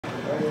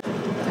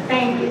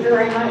Thank you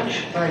very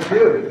much. Thank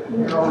you.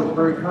 You're always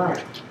very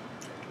kind.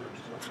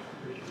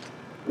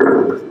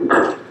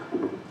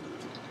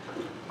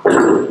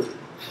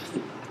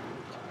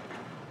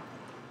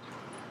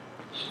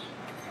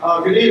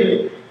 Good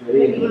evening. Good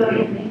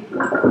evening.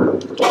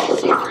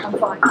 I'm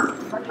fine.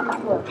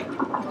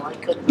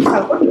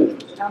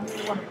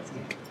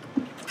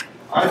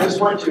 I just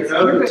want you to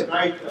know that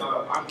tonight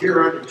I'm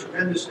here under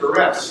tremendous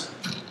duress.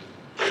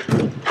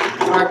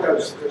 In fact,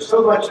 there's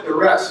so much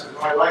duress in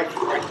my life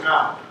right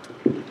now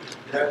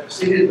that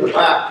seated in the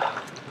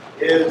back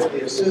is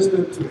the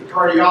assistant to the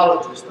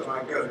cardiologist that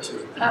I go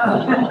to.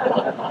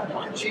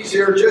 And she's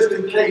here just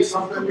in case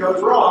something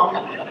goes wrong.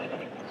 I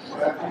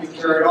have to be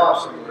carried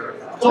off somewhere.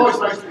 It's always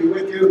nice to be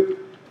with you,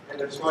 and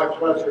it's my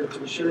pleasure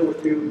to share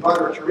with you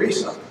Mother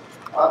Teresa.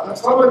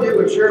 Some of you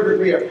have shared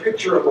with me a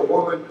picture of a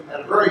woman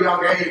at a very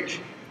young age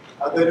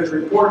that is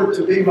reported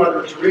to be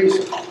Mother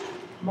Teresa.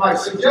 My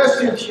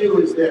suggestion to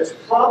you is this: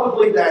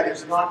 probably that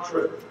is not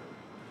true.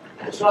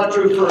 It's not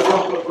true for a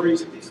couple of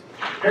reasons.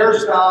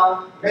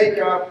 Hairstyle,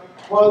 makeup,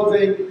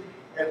 clothing,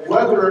 and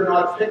whether or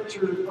not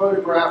picture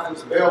photograph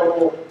was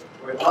available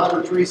when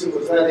Mother Teresa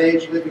was that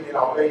age living in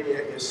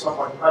Albania is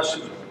somewhat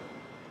questionable.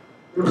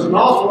 There's an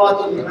awful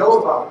lot that we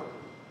know about her.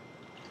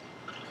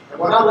 And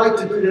what I'd like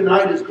to do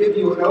tonight is give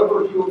you an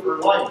overview of her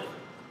life.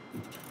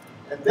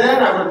 And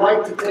then I would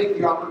like to take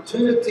the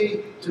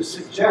opportunity to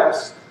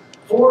suggest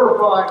 4 or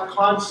 5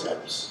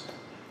 concepts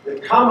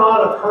that come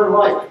out of her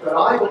life that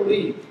I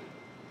believe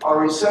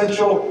are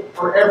essential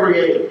for every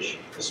age,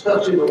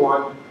 especially the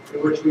one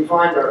in which we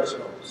find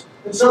ourselves.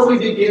 And so we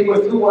begin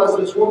with, who was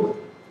this woman?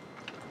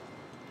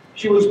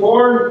 She was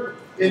born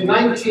in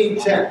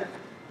 1910.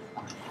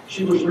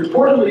 She was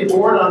reportedly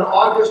born on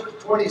August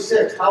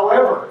 26th.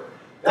 However,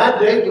 that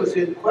date was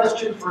in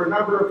question for a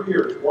number of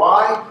years.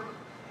 Why?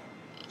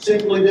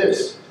 Simply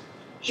this: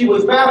 she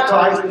was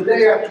baptized the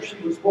day after she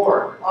was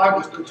born,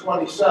 August the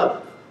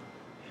 27th.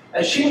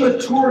 As she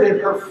matured in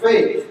her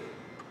faith,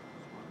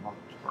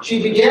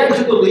 she began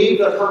to believe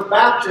that her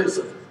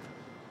baptism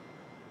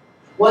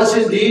was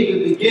indeed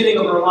the beginning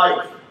of her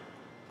life.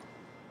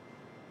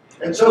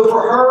 And so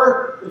for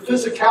her, the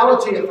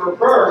physicality of her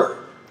birth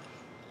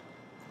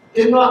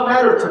did not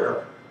matter to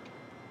her.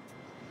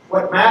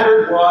 What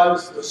mattered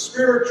was the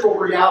spiritual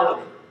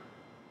reality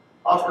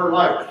of her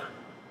life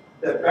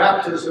that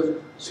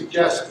baptism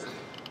suggested.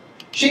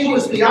 She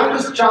was the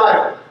youngest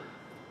child,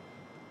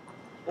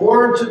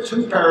 born to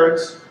 2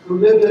 parents who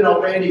lived in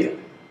Albania.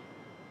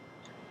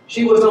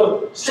 She was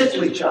a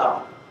sickly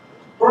child,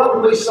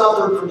 probably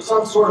suffered from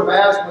some sort of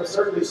asthma,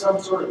 certainly some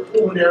sort of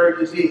pulmonary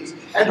disease.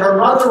 And her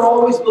mother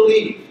always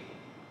believed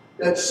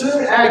that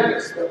soon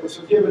Agnes, that was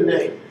her given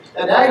name,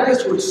 that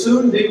Agnes would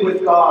soon be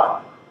with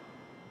God.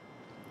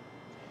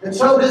 And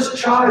so this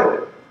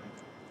child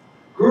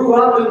grew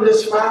up in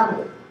this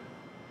family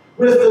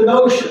with the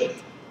notion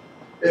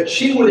that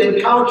she would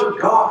encounter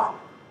God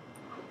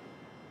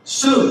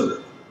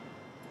soon.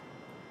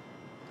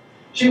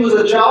 She was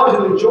a child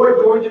who enjoyed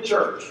going to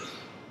church.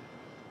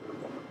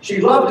 She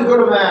loved to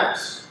go to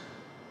Mass.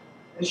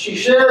 And she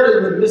shared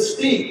in the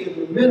mystique, in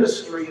the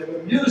ministry, and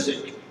the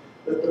music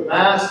that the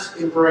Mass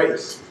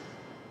embraced.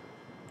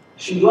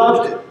 She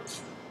loved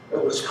it.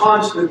 It was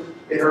constant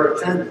in her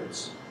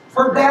attendance.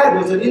 Her dad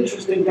was an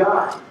interesting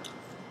guy.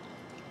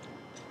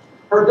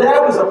 Her dad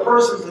was a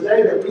person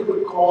today that we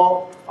would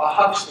call a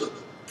huckster.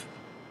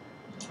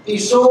 He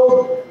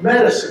sold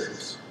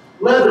medicines,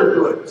 leather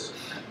goods,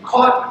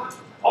 cotton,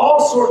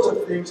 all sorts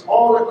of things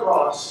all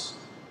across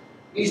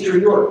Eastern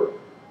Europe.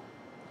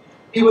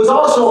 He was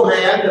also a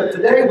man that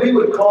today we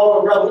would call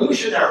a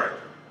revolutionary.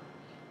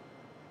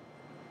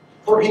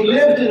 For he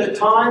lived in a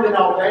time in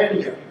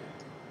Albania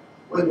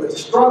when the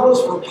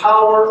struggles for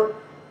power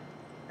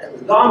and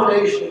the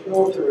domination of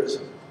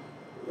militarism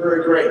were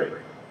very great.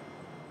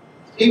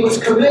 He was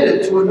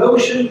committed to a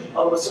notion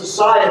of a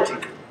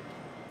society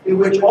in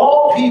which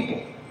all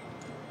people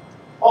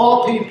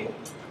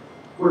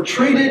were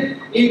treated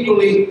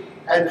equally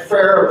and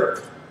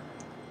fairly.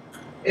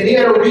 And he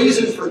had a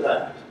reason for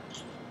that.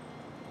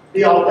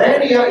 The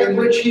Albania in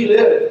which he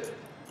lived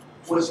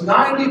was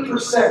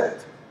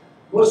 90%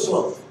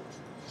 Muslim.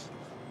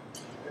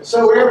 And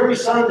so every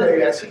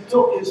Sunday, as he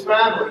took his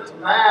family to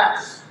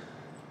Mass,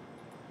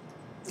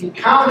 he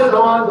counted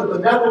on the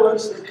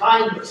benevolence, the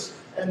kindness,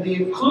 and the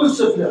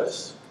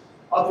inclusiveness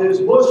of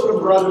his Muslim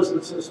brothers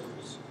and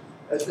sisters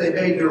as they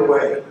made their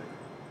way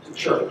to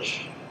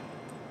church.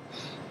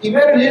 He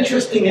met an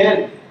interesting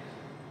end.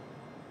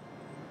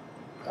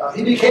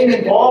 He became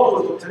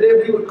involved with what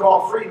today we would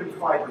call freedom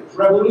fighters,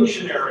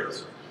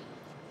 revolutionaries.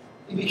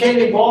 He became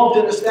involved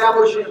in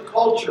establishing a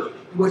culture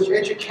in which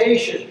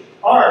education,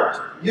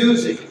 art,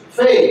 music,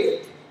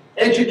 faith,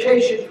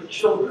 education for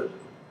children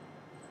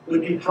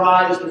would be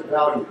prized and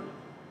valued.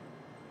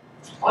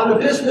 On a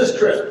business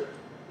trip,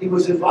 he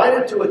was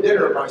invited to a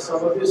dinner by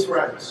some of his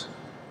friends.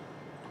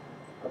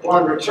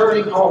 Upon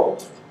returning home,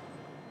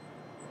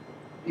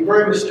 he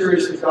very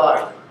mysteriously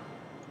died.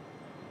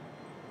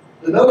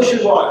 The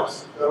notion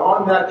was that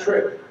on that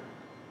trip,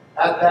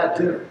 at that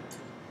dinner,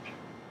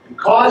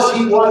 because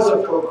he was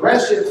a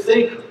progressive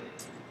thinker,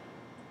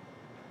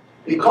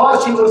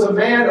 because he was a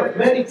man of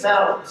many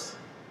talents,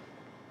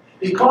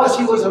 because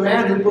he was a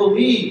man who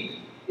believed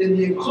in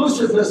the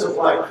inclusiveness of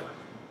life,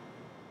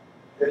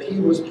 that he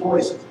was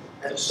poisoned.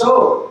 And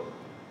so,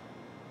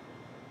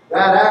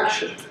 that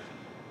action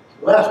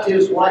left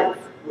his wife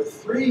with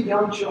 3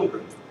 young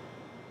children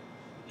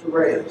to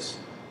raise.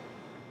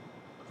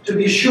 To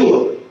be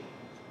sure,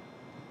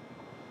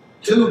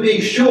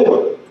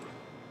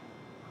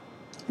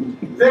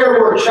 there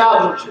were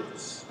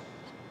challenges.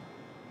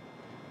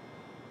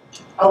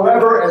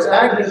 However, as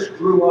Agnes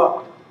grew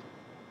up,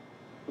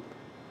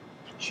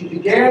 she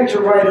began to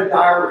write a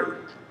diary.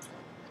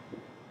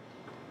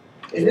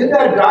 And in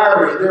that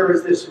diary, there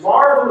is this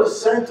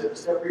marvelous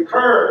sentence that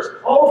recurs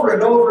over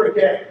and over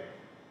again.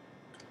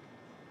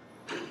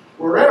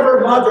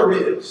 Wherever mother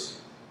is,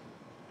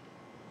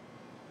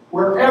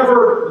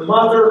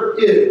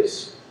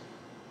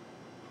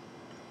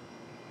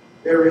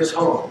 there is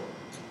home.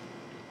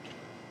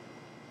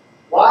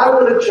 Why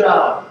would a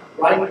child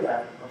write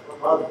that of her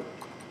mother?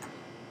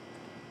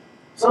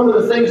 Some of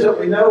the things that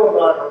we know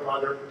about her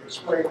mother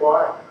explain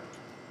why.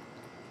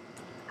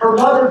 Her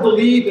mother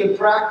believed and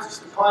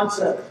practiced the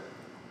concept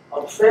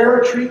of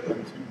fair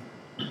treatment.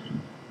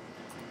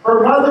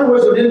 Her mother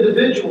was an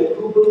individual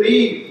who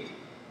believed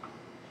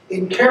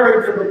in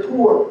caring for the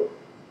poor.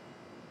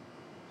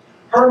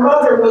 Her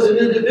mother was an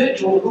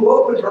individual who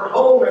opened her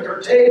home and her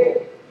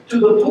table to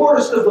the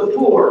poorest of the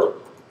poor.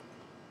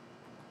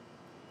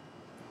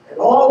 And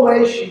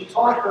always she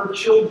taught her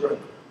children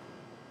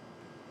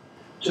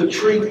to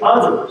treat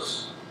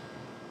others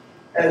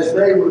as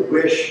they would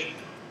wish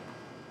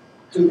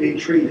to be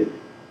treated.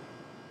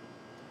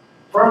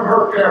 From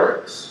her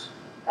parents,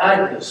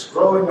 Agnes,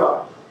 growing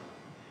up,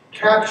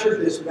 captured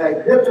this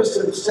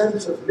magnificent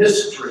sense of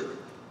mystery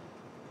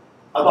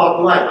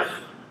about life.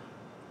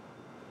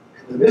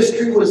 And the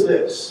mystery was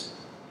this: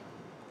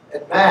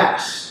 at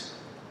Mass,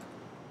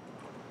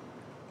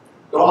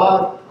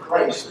 God,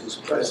 Christ, is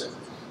present.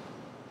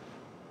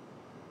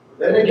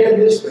 Then again,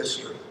 this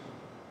mystery,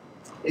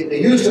 in the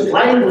use of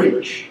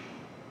language,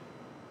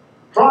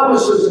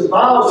 promises and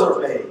vows are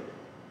made.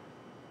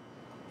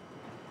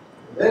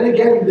 Then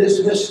again,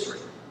 this mystery.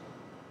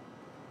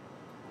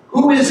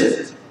 Who is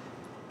it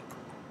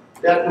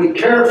that we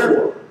care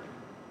for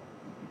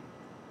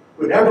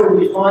whenever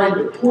we find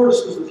the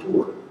poorest of the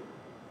poor,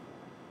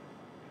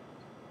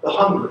 the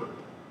hungry,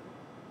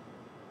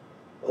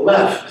 the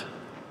left,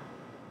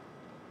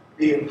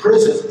 the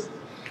imprisoned,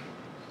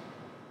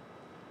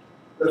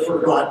 the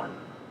forgotten?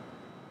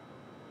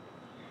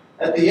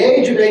 At the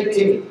age of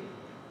 18,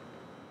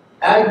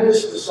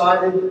 Agnes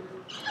decided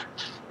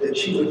that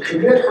she would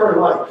commit her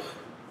life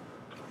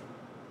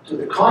to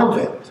the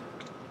convent.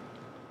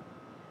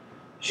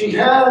 She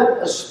had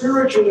a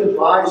spiritual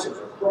advisor,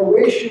 a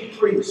Croatian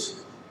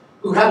priest,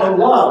 who had a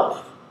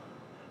love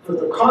for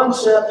the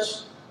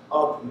concepts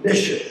of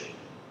mission.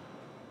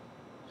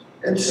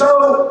 And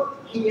so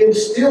he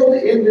instilled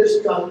in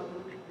this young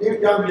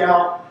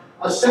gal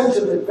a sense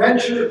of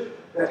adventure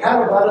that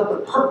had about it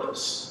the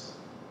purpose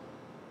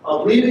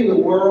of leaving the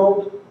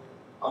world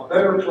a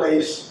better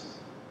place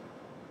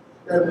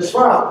than was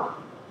found.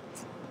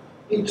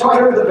 He taught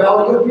her the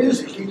value of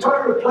music. He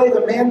taught her to play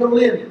the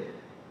mandolin.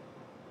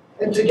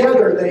 And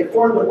together they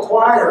formed a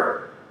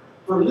choir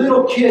for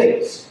little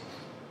kids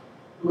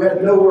who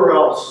had nowhere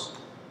else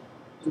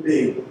to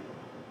be.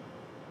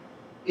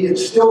 He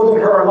instilled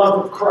in her a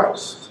love of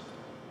Christ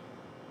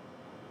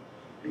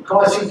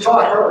because he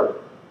taught her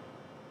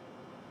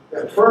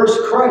that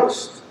first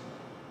Christ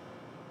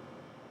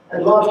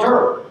had loved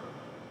her.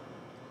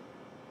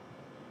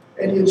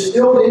 And he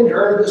instilled in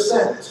her the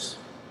sense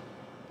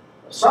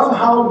of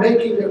somehow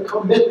making a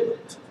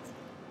commitment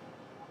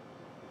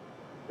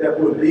that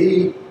would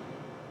be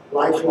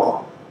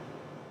lifelong.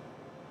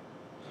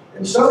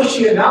 And so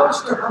she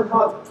announced to her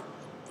mother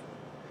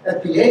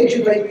at the age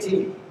of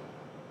 18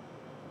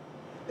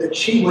 that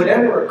she would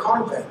enter a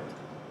convent.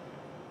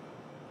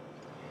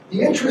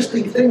 The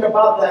interesting thing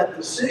about that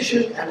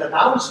decision and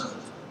announcement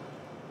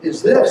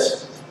is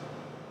this: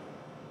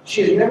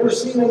 she had never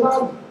seen a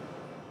nun.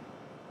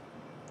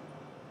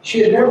 She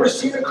had never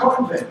seen a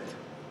convent.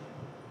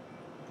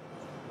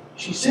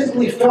 She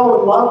simply fell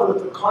in love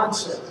with the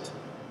concept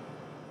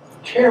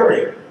of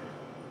caring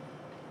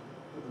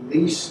for the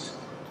least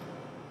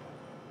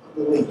of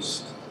the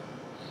least.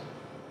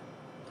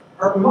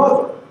 Her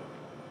mother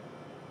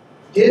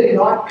did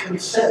not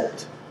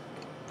consent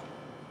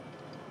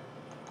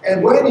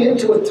and went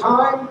into a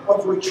time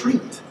of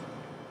retreat,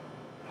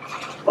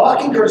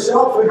 locking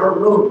herself in her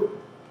room,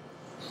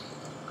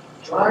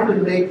 trying to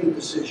make the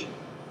decision.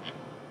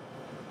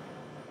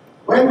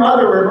 When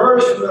mother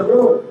emerged from the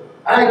room,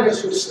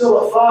 Agnes was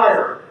still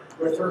afire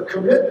with her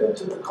commitment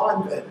to the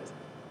convent.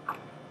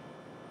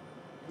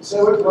 And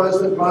so it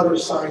was that mother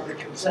signed the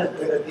consent.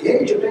 That at the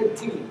age of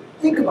 18,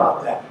 think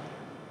about that.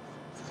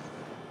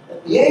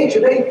 At the age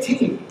of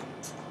 18,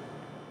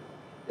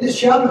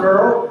 this young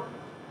girl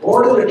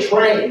boarded a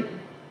train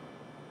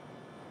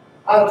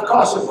out of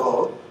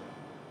Kosovo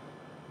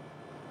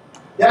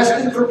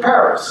destined for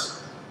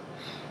Paris.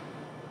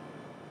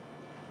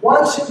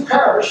 Once in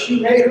Paris, she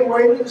made her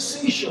way to the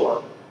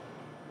seashore,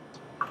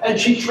 and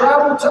she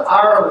traveled to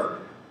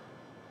Ireland,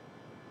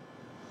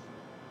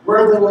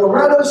 where the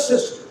Loretto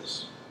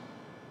sisters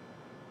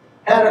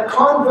had a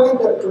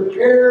convent that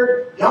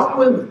prepared young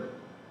women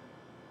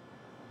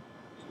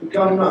to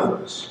become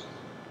nuns.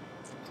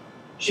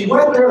 She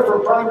went there for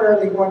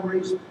primarily one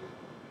reason.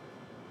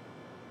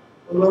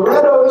 The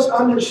Lorettos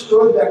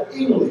understood that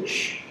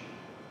English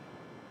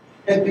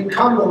had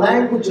become the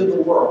language of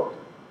the world.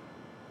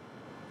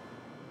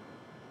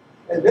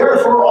 And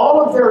therefore, all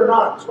of their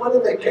nuns,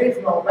 whether they came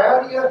from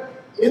Albania,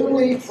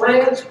 Italy,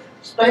 France,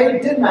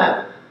 Spain, didn't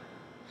matter.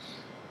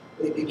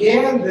 They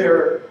began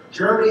their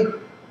journey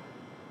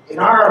in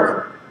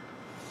Ireland,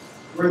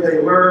 where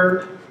they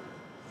learned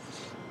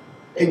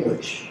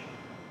English.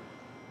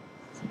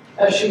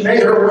 As she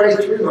made her way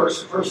through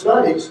her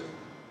studies,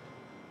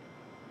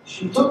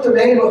 she took the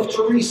name of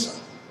Teresa.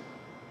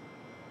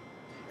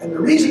 And the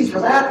reason for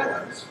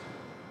that was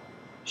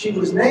she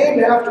was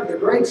named after the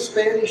great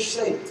Spanish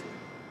saint,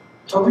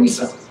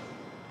 Teresa,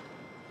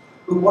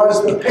 who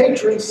was the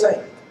patron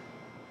saint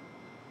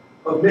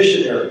of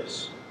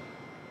missionaries.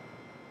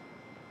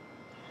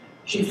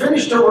 She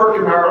finished her work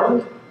in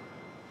Ireland,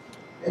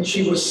 and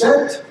she was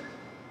sent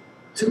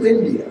to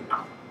India.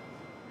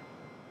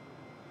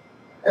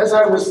 As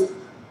I was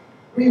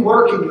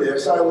reworking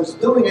this, I was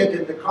doing it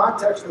in the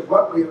context of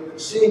what we have been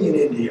seeing in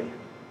India.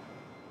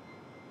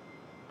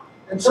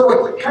 And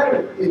so it kind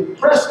of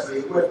impressed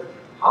me with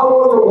how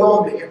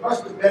overwhelming it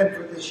must have been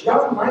for this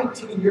young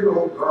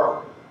 19-year-old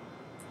girl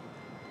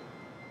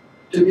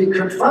to be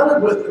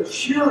confronted with the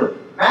sheer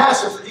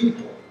mass of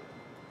people,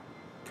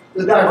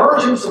 the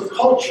divergence of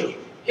culture,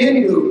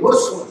 Hindu,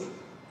 Muslim,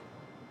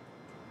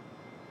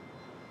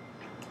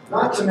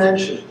 not to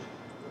mention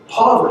the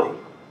poverty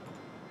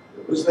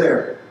that was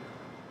there.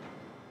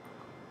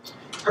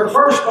 Her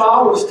first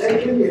vow was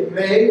taken in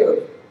May of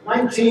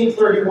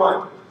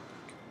 1931.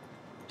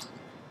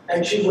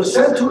 And she was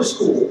sent to a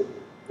school,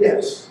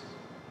 yes,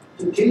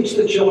 to teach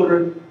the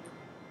children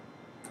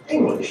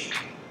English.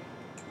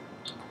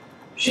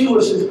 She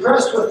was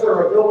impressed with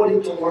their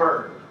ability to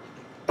learn,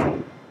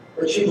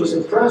 but she was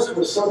impressed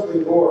with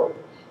something more.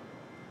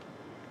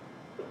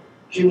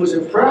 She was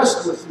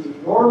impressed with the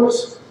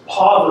enormous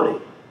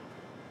poverty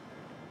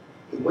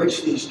in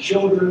which these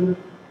children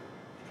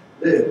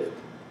lived.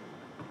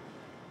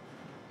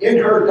 In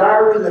her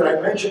diary that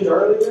I mentioned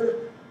earlier,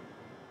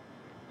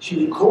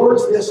 she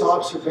records this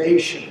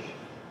observation.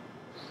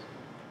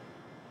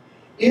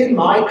 In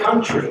my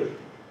country,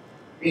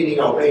 meaning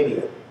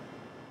Albania,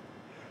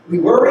 we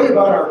worry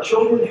about our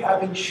children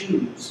having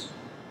shoes.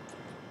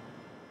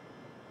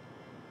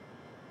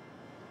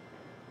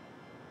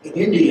 In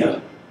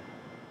India,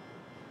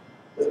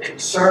 the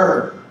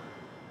concern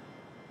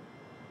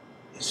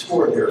is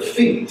for their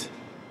feet.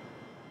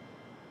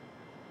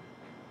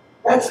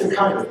 That's the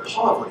kind of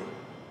poverty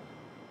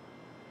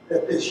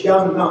that this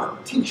young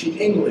nun, teaching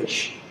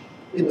English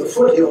in the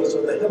foothills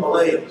of the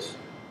Himalayas,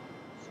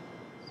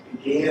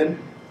 began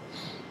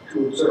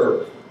to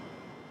observe.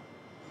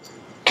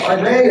 By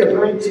May of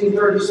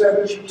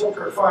 1937, she took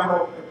her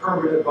final and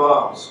permanent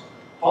vows.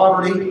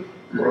 Poverty,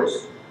 of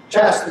course,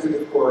 chastity,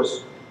 of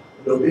course,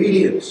 and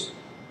obedience.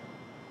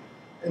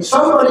 And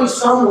somebody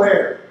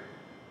somewhere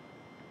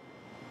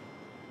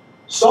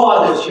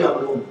saw this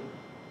young woman,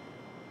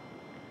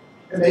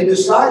 and they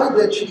decided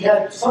that she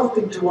had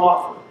something to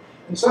offer.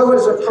 And so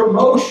as a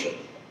promotion,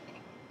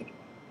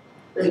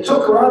 they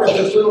took her out of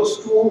this little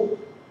school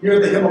near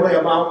the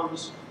Himalaya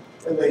Mountains,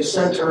 and they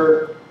sent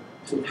her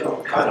to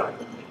Calcutta.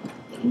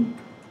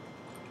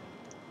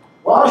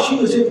 While she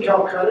was in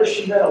Calcutta,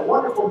 she met a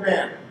wonderful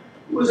man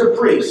who was a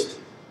priest.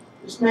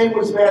 His name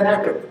was Van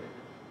Eckham.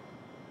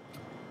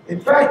 In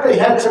fact, they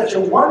had such a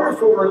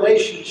wonderful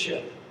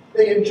relationship.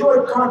 They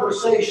enjoyed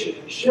conversation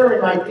and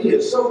sharing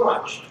ideas so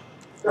much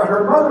that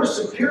her mother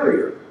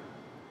superior,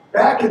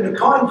 back in the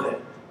convent,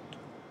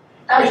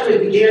 actually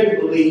began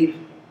to believe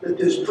that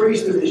this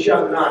priest and this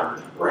young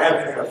nun were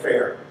having an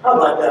affair. How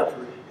about that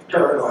for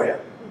paranoia?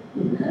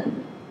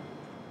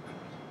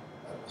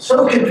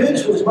 So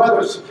convinced was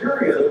Mother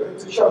Superior that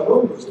this young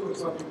woman was doing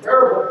something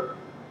terrible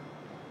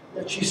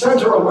that she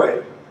sent her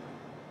away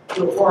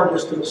to a far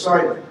distant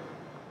assignment.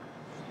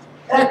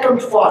 Eckham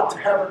fought to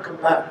have her come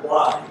back.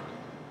 Why?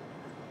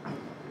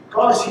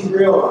 Because he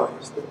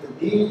realized that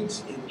the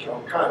needs in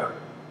Calcutta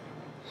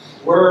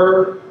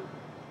were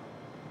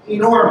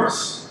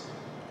enormous.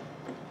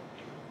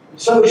 And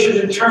so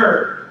she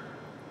returned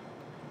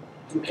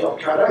to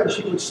Calcutta, and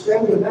she would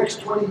spend the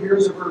next 20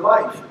 years of her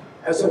life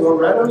as a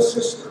Loretto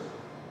sister,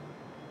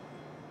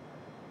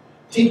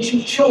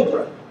 teaching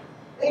children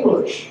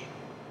English,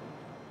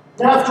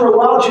 and after a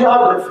while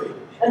geography,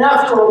 and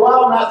after a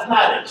while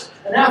mathematics,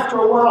 and after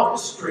a while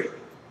history,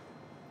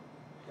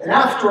 and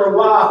after a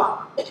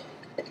while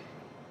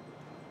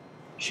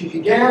she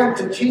began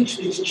to teach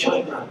these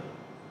children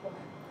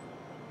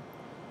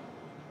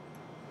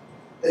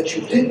that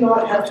you did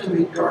not have to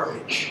eat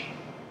garbage.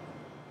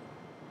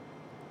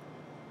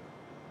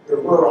 there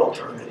were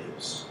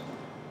alternatives.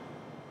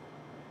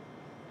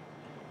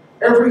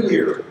 Every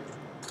year,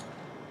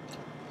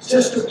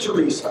 Sister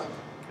Teresa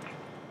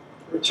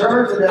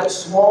returned to that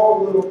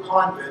small little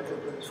convent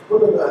at the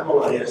foot of the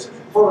Himalayas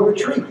for a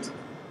retreat.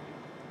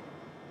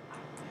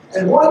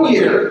 And one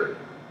year,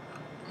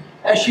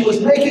 as she was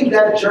making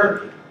that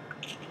journey,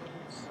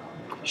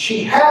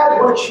 she had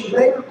what she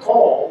later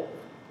called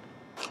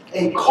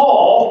a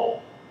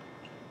call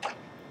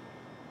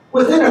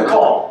within a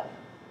call.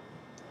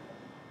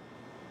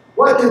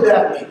 What did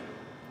that mean?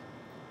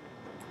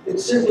 It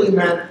simply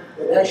meant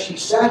that as she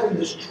sat in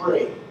this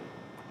train,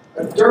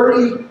 a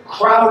dirty,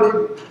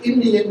 crowded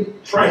Indian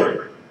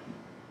train,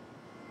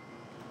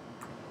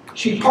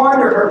 she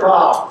pondered her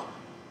vow: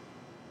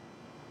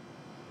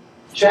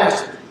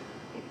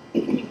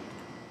 chastity,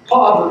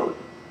 poverty,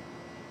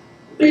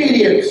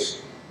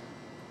 obedience.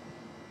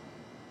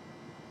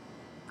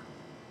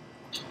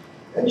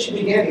 Then she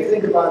began to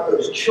think about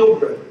those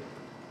children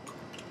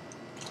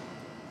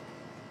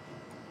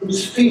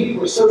whose feet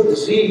were so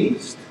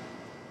diseased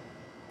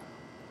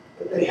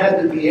that they had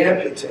to be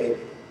amputated.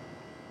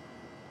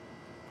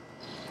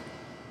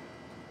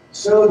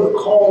 So the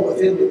call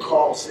within the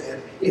call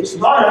said, it's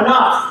not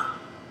enough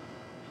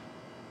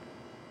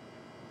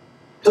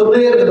to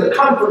live in the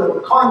comfort of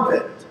a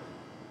convent,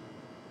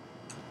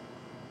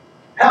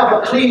 have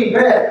a clean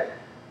bed,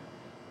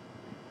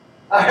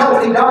 a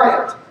healthy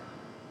diet,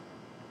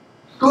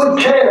 good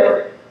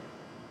care,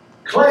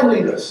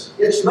 cleanliness.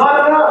 It's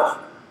not enough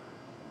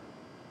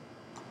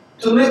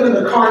to live in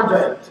the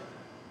convent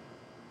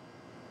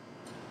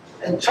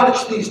and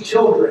touch these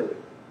children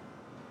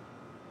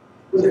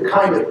with a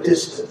kind of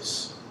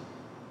distance.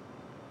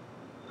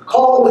 The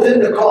call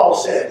within the call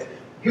said,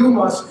 you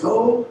must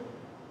go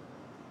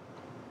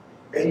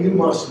and you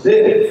must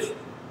live.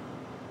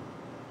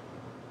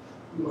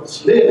 You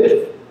must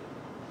live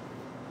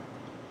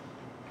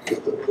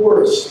with the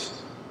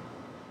poorest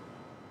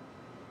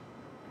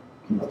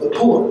of the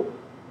poor.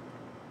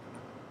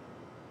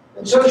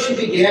 And so she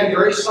began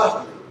very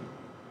subtly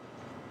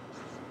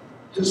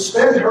to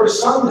spend her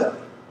Sunday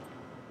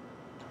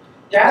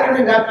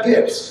gathering up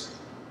gifts.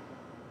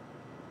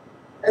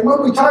 And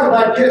when we talk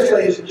about gifts,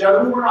 ladies and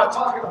gentlemen, we're not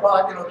talking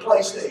about,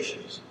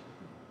 PlayStations.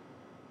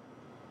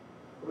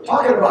 We're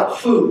talking about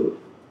food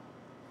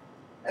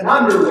and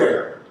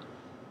underwear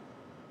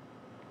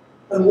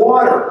and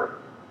water.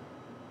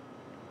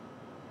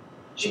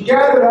 She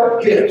gathered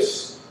up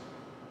gifts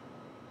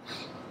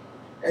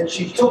and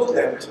she took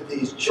them to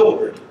these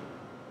children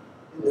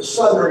in the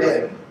southern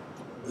end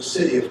of the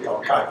city of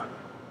Calcutta.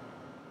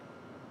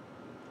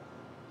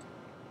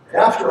 And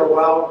after a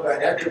while,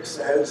 Van Ettrick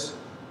says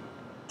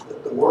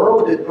that the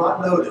world did not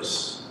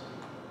notice,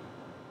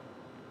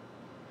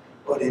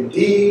 but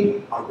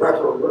indeed a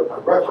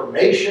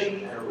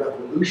reformation and a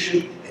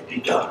revolution had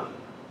begun.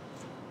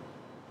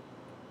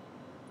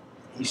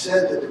 He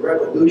said that the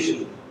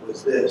revolution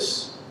was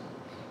this: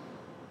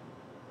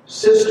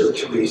 Sister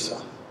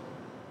Teresa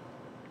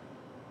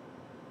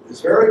was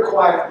very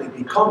quietly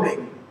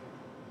becoming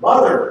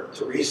Mother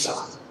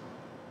Teresa,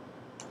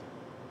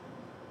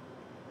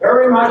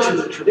 very much in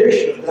the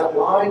tradition of that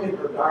line in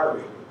her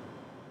diary.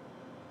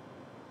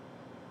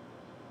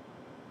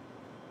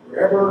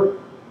 Wherever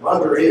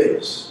Mother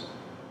is,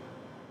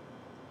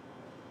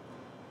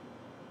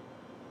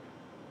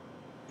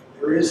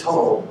 there is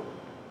home.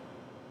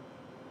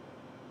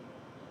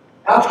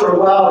 After a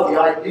while, the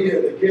idea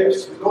of the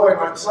gifts of going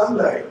on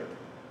Sunday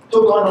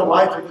took on a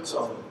life of its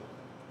own.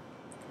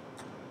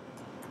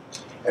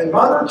 And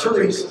Mother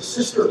Teresa,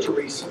 Sister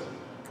Teresa,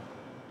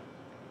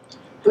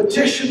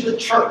 petitioned the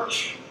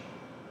church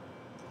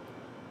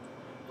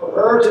for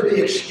her to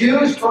be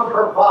excused from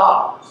her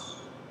vows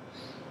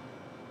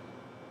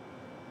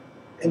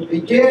and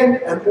begin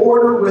an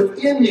order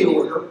within the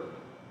order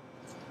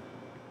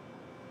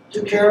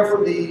to care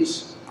for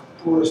these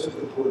poorest of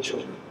the poor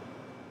children.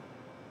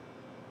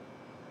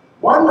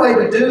 One way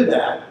to do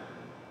that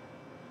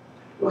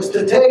was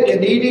to take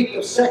an edict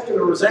of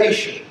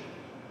secularization.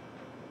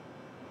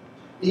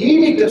 The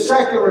edict of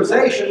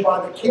secularization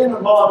by the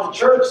canon law of the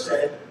church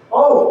said,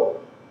 oh,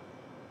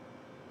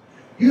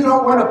 you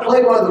don't want to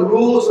play by the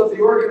rules of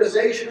the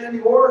organization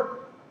anymore?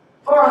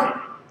 Fine.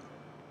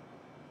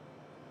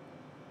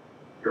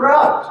 You're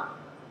out.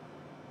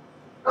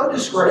 No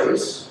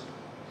disgrace.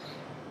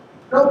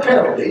 No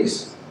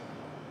penalties.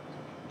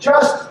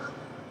 Just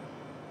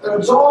an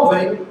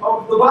absolving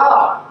of the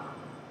vow.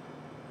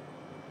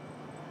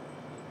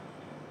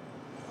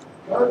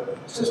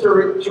 But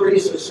Sister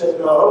Teresa said,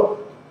 no.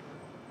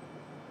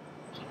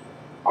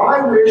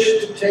 I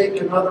wish to take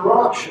another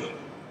option.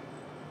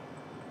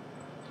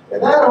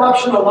 And that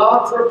option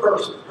allowed for a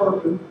person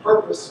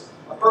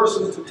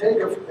to take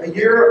a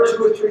year or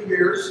 2 or 3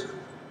 years,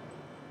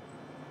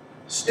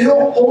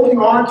 still holding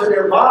on to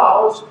their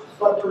vows,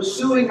 but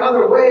pursuing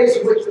other ways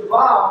in which the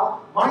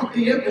vow might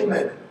be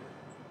implemented.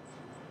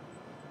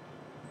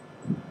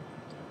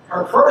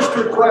 Her first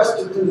request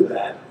to do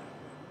that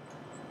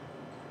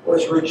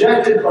was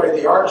rejected by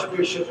the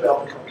Archbishop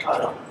of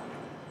Calcutta.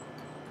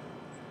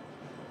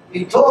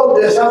 he told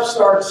this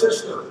upstart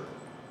sister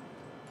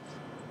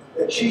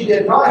that she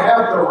did not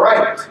have the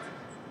right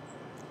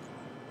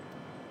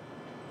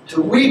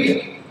to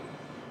weaken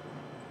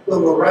the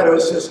Loretto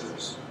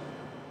sisters.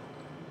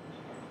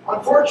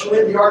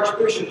 Unfortunately, the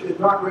Archbishop did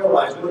not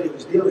realize what he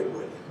was dealing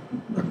with.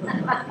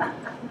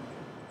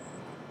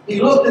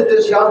 He looked at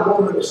this young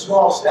woman of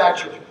small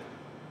stature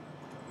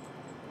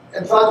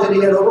and thought that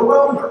he had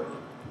overwhelmed her.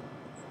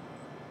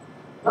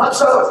 Not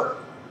so.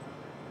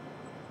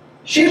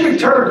 She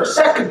returned a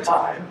second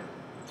time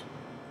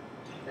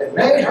and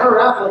made her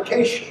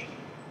application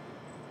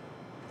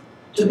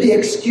to be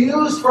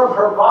excused from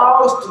her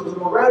vows to the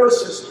Loretto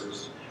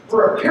sisters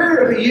for a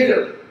period of a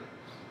year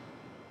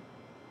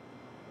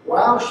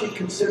while she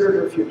considered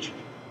her future.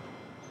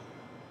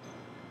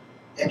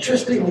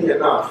 Interestingly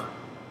enough,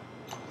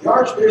 the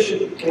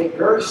Archbishop became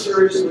very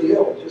seriously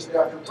ill just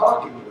after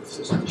talking with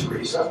Sister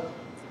Teresa.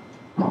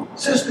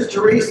 Sister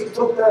Teresa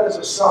took that as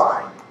a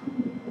sign.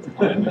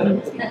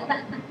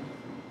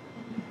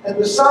 And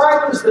the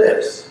sign was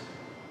this: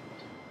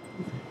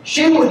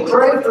 she would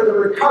pray for the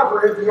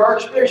recovery of the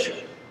Archbishop.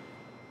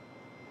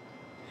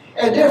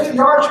 And if the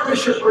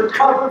Archbishop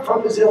recovered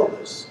from his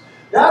illness,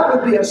 that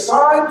would be a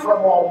sign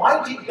from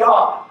Almighty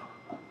God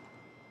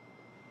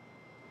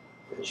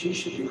that she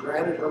should be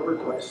granted her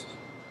request.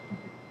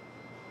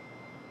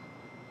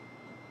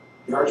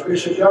 The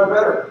Archbishop done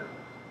better.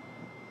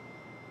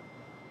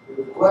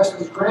 The request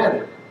was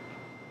granted.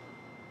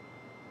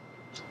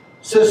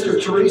 Sister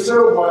Teresa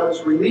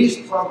was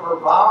released from her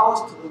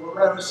vows to the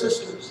Loretto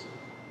sisters.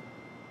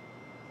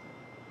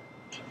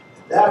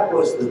 And that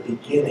was the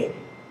beginning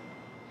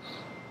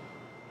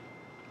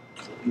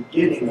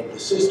of the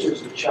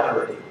Sisters of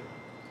Charity,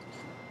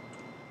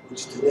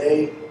 which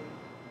today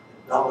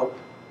envelop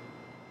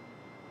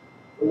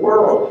the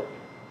world.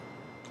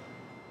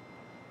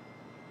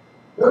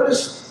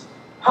 Notice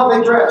how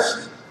they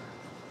dressed.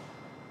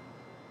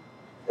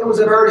 It was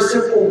a very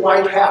simple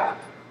white habit,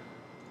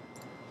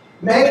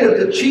 made of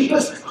the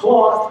cheapest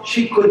cloth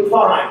she could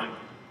find.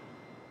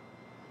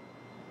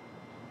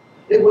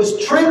 It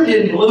was trimmed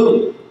in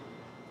blue,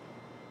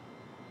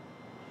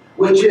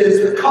 which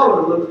is the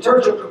color, the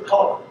liturgical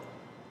color,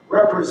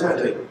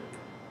 representing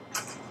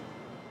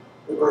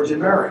the Virgin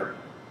Mary.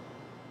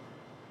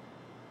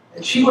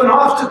 And she went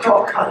off to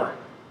Calcutta,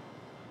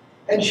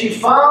 and she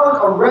found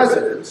a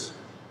residence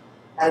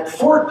at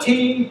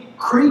 14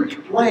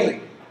 Creek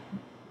Lane.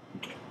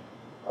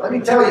 Let me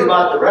tell you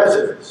about the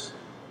residence.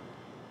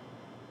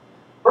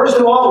 First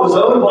of all, it was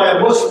owned by a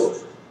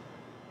Muslim.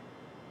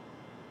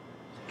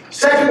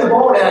 Second of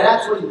all, it had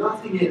absolutely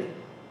nothing in it.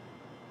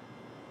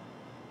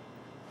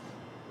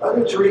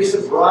 Mother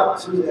Teresa brought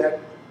to that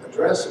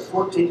address of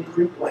 14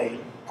 Creek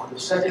Lane on the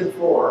second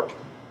floor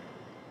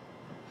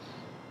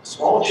a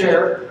small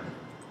chair,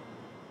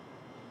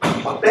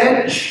 a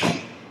bench,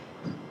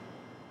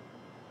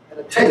 and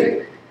a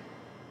table.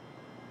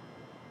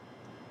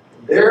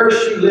 And there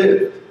she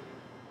lived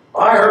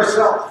by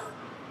herself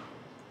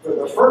for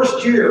the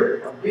first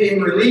year of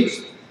being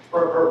released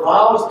from her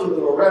vows to the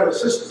Loretto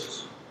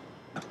sisters,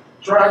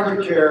 trying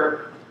to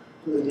care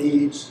for the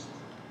needs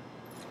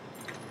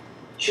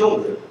of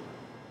children.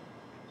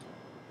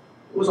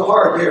 It was a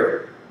hard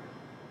year.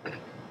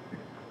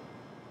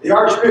 The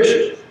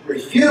Archbishop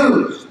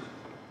refused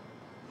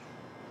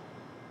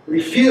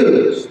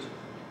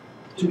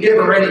to give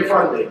her any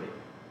funding.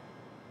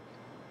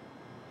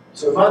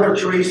 So Mother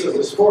Teresa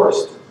was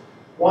forced to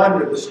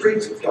wander the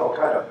streets of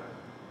Calcutta,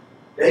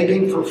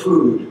 begging for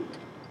food.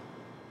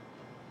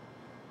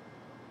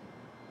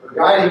 Her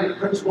guiding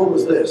principle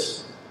was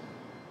this: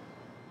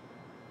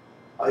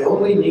 I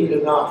only need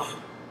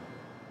enough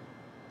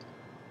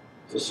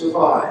to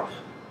survive.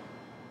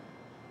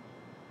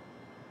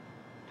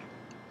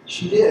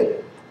 She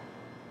did.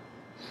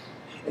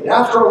 And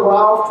after a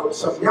while, for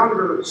some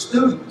younger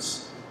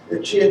students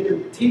that she had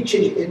been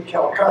teaching in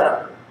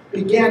Calcutta,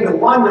 began to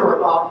wonder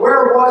about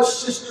where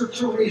was Sister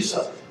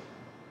Teresa.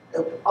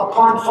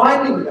 Upon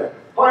finding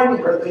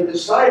her, they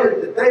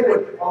decided that they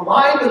would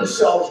align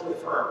themselves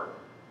with her.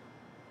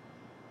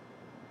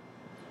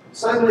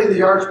 Suddenly,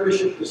 the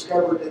Archbishop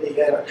discovered that he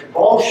had a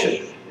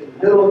convulsion in the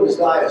middle of his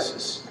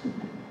diocese.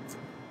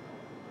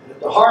 And at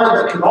the heart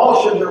of the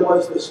convulsion, there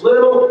was this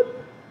little,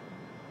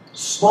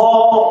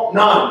 small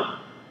nun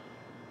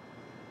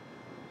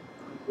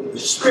with the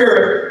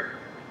spirit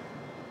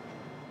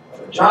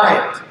of a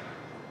giant.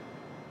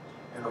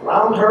 And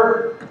around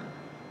her,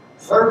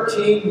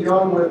 13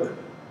 young women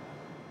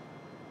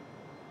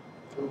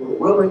who were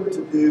willing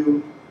to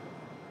do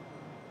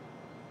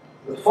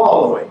the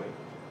following.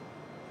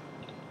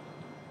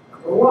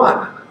 Number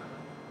one,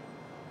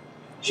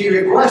 she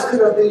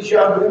requested of these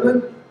young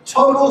women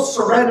total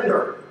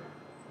surrender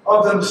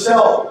of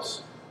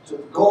themselves to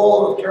the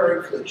goal of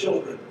caring for the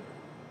children.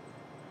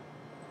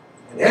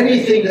 And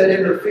anything that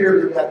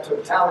interfered in that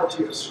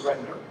totality of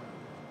surrender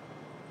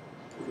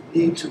would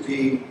need to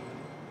be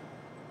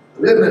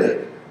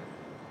eliminated.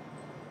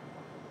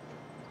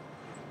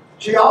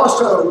 She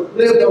also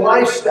lived a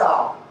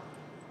lifestyle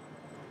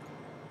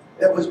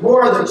that was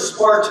more than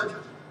Spartan.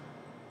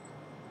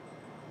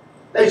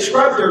 They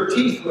scrubbed their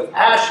teeth with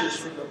ashes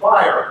from the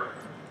fire.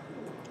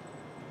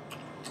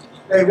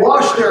 They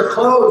washed their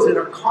clothes in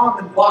a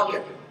common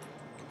bucket.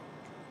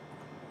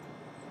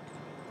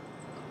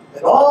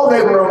 And all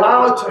they were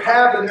allowed to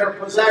have in their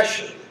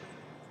possession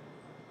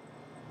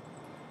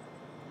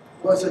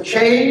was a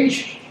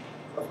change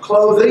of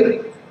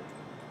clothing,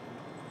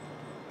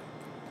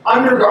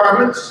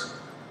 undergarments,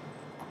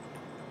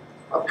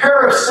 a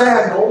pair of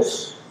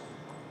sandals,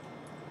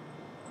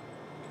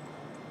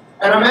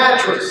 and a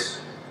mattress.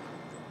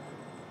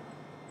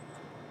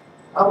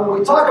 Now, when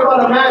we talk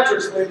about a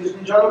mattress, ladies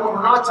and gentlemen,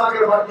 we're not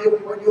talking about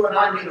what you and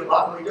I mean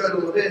about when we go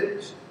to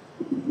Levin's.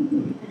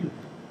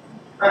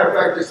 Matter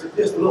of fact,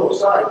 just a little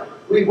aside,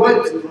 we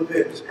went to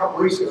Levin's a couple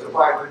weeks ago to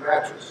buy a new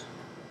mattress.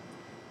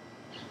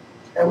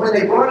 And when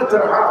they brought it to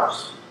the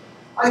house,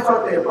 I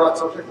thought they had brought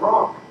something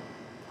wrong.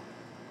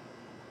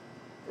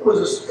 It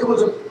was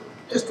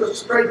just a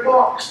straight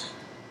box.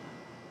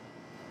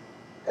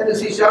 And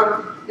as these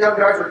young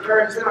guys were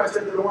carrying it in, I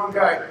said to the one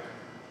guy,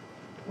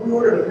 "We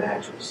ordered a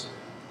mattress."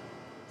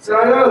 I said,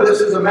 "I know, this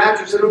is a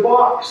mattress in a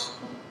box."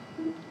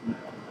 I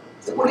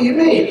said, "What do you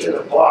mean it's in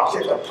a box?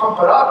 You have to pump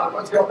it up and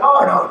let's go."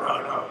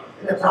 No.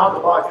 And it's not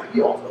divided.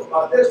 You all know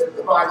about this. The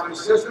divided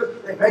system.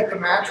 They make the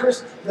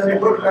mattress, then they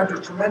put it under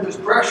tremendous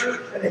pressure,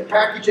 and they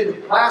package it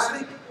in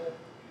plastic.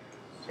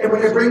 And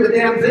when they bring the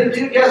damn thing to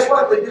you, guess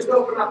what? They just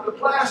open up the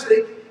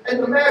plastic,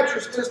 and the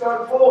mattress just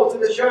unfolds.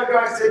 And this young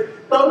guy said,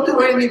 "Don't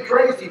do anything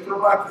crazy for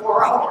about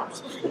 4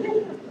 hours."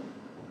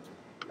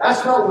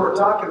 That's not what we're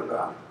talking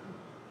about.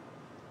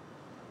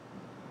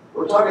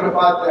 We're talking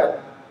about that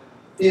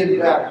thin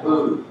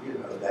bamboo, you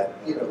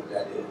know what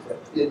that is,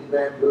 that thin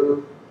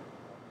bamboo.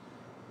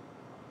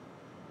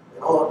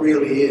 And all it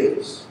really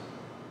is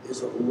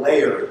a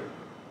layer,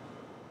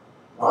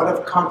 not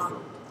of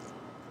comfort,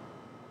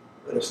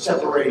 but of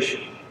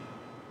separation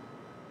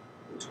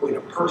between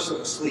a person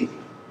asleep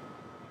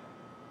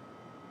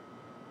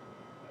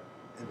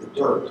and the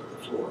dirt of the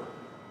floor.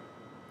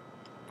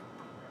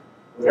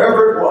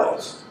 Whatever it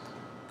was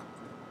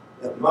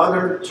that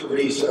Mother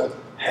Teresa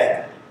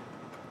had,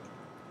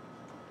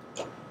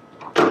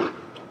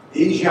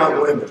 these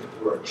young women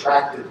were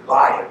attracted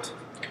by it.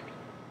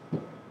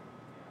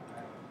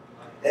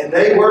 And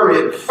they were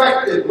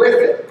infected with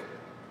it.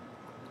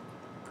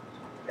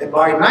 And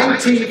by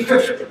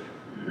 1950,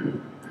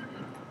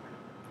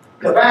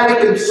 the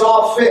Vatican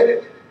saw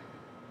fit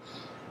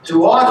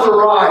to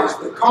authorize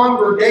the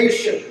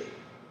congregation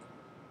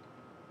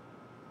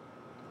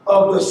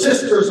of the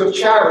Sisters of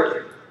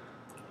Charity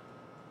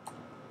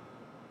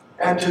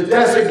and to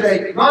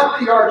designate not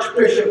the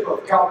Archbishop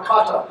of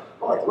Calcutta,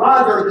 but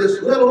rather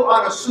this little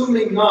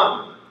unassuming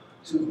nun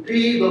to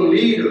be the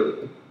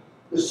leader,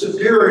 the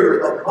superior,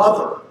 the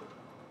mother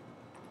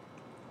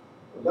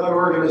of that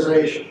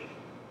organization.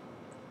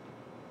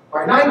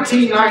 By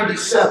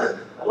 1997,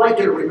 I'd like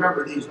you to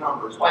remember these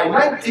numbers. By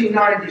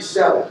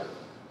 1997,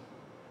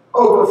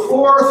 over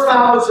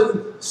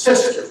 4,000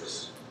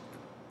 sisters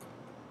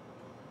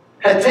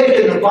had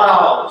taken the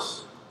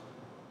vows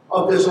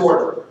of this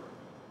order.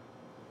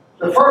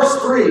 The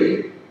first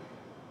 3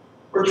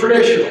 were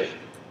traditional: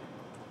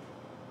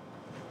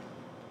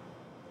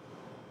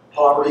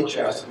 poverty,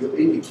 chastity,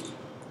 obedience.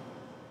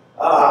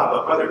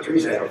 But Mother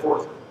Teresa had a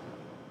 4th one.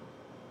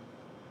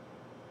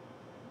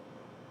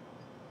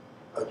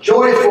 A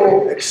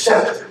joyful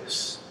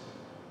acceptance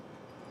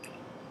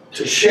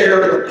to share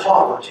the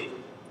poverty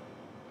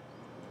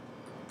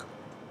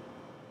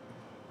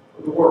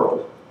of the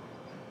world.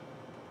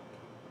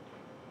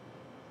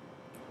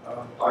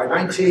 By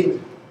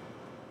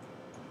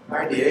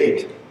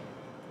 1998,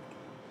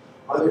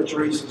 Mother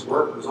Teresa's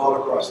work was all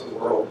across the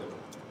world.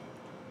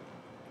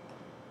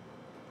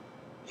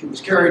 She was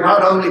caring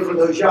not only for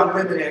those young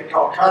women in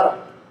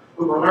Calcutta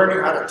who were learning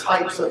how to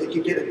type so they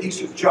could get a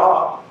decent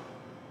job.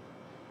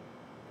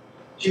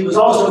 She was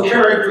also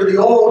caring for the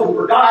old who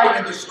were dying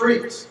in the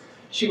streets.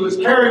 She was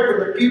caring for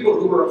the people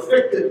who were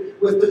afflicted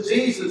with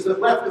diseases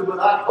that left them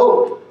without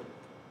hope.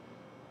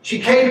 She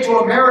came to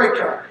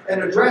America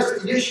and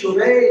addressed the issue of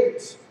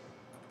AIDS.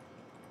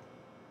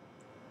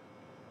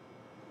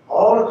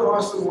 All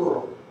across the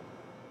world,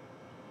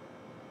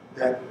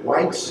 that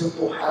white,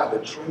 simple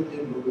habit trimmed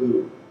in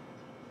blue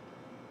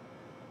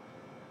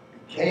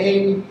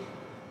became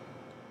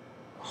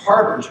a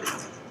harbinger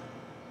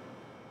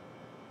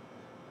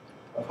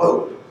of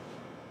hope.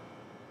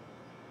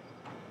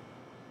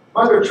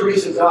 Mother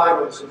Teresa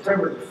died on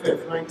September the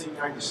 5th,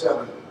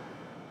 1997.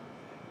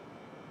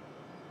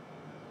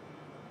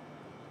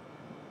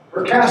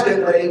 Her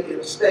casket lay in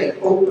a state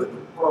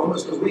open for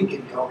almost a week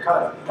in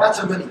Calcutta. That's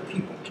how many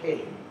people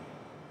came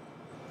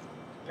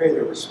to pay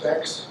their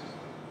respects.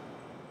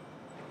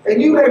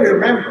 And you may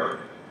remember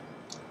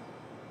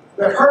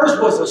that hers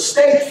was a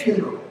state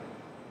funeral.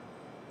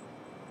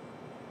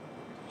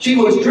 She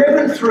was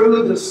driven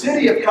through the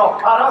city of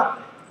Calcutta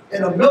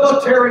in a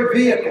military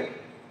vehicle,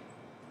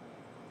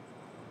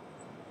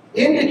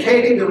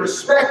 indicating the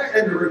respect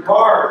and the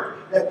regard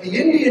that the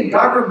Indian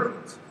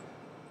government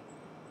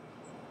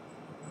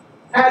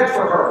had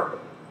for her.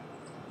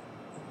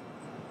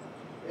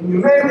 And you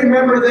may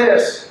remember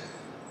this.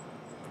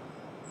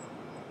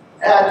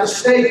 At the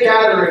state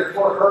gathering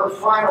for her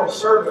final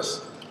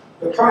service,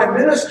 the Prime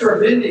Minister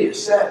of India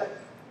said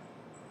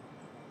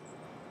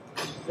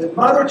that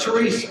Mother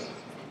Teresa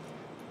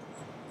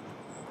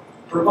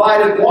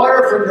provided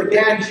water from the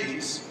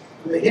Ganges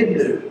to the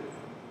Hindu,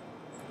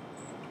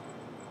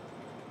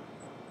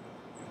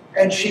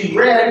 and she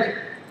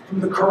read from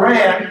the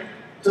Quran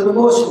to the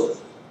Muslim.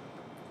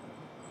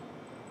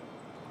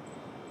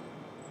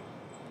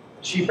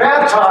 She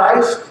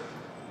baptized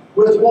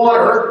with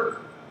water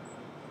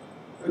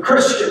the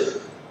Christian,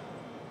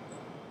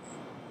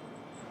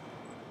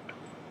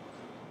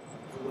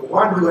 the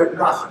one who had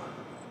nothing.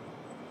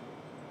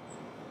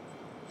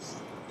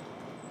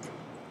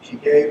 She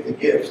gave the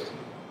gift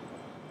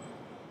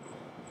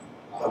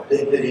of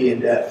dignity in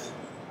death.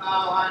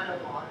 Oh, I know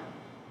why.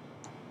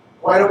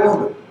 White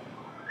woman.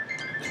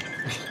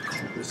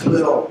 This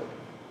little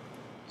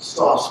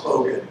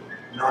soft-spoken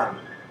nun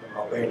from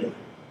Albania.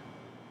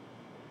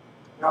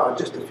 Now,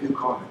 just a few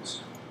comments.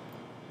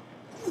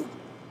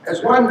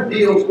 As one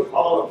deals with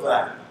all of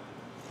that,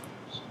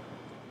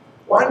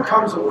 one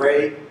comes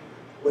away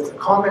with a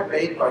comment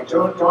made by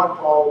John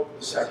Paul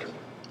II.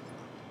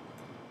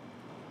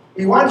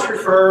 He once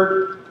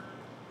referred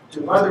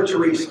to Mother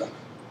Teresa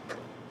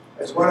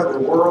as one of the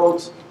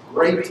world's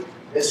great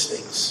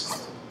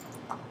mystics.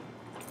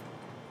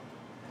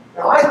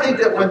 Now, I think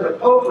that when the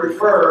Pope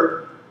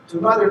referred to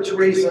Mother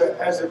Teresa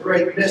as a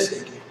great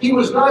mystic, he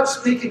was not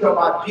speaking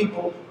about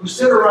people who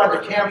sit around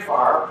a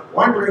campfire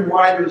wondering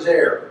why there's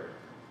air.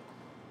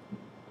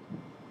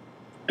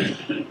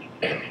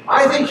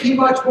 I think he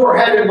much more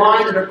had in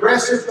mind an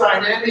aggressive,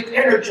 dynamic,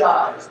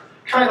 energized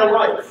kind of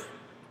life.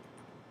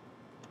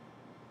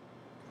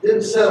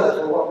 Didn't settle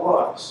for what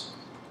was.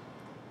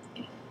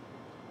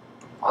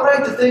 I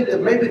like to think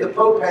that maybe the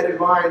Pope had in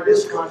mind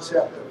this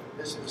concept of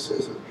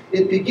mysticism.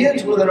 It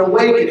begins with an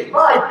awakening.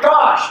 My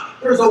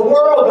gosh, there's a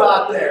world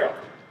out there.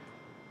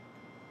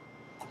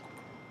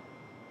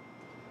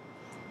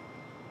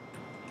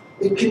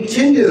 It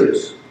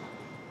continues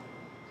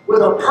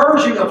with a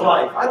purging of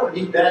life. I don't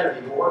need that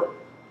anymore.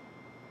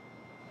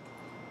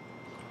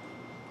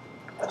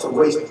 That's a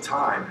waste of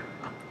time.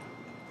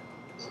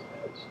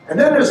 And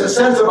then there's a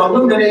sense of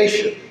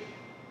illumination.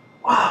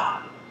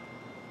 Wow.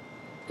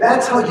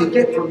 That's how you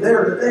get from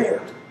there to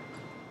there.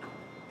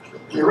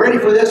 You ready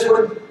for this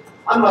one?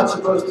 I'm not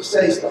supposed to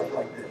say stuff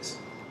like this.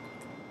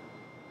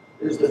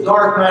 There's the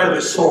dark night of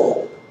the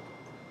soul.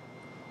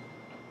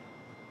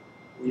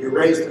 When you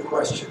raise the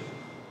question,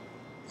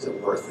 is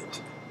it worth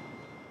it?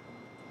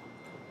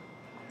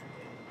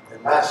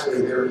 And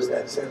lastly, there is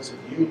that sense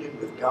of union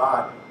with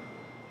God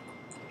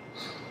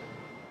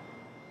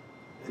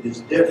that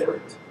is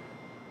different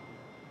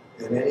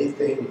than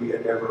anything we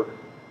had ever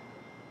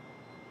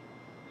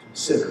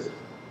considered.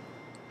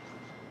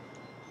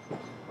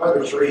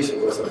 Mother Teresa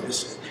was a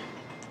mystic,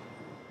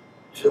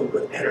 filled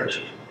with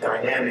energy,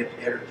 dynamic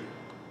energy,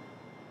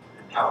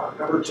 and power.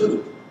 Number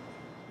two,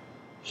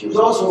 she was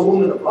also a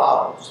woman of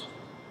vows.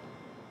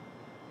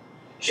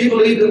 She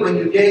believed that when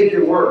you gave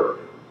your word,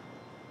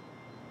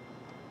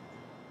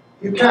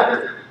 you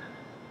kept it.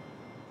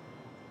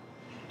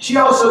 She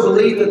also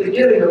believed that the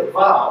giving of a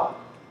vow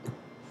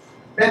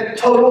meant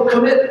total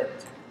commitment.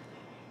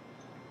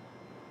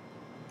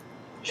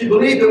 She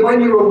believed that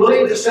when you were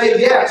willing to say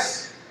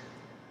yes,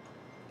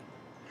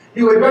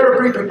 you had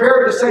better be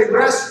prepared to say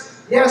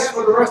yes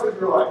for the rest of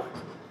your life.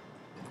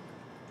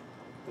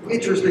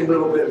 Interesting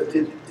little bit of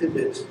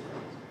tidbits.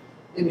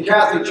 In the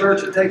Catholic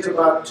Church, it takes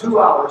about 2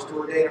 hours to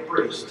ordain a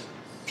priest.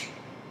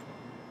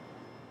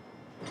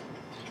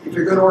 If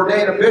you're going to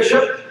ordain a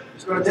bishop,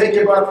 it's going to take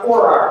you about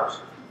 4 hours.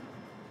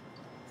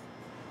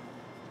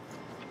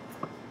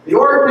 The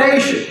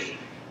ordination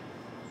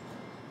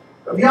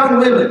of young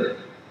women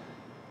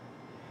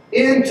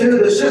into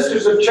the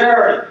Sisters of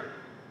Charity,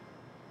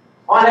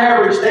 on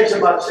average, takes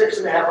about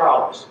 6.5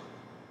 hours.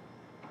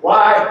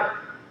 Why?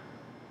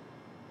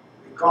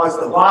 Because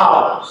the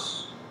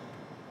vows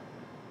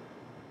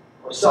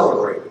are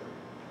celebrated.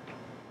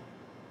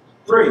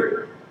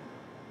 3,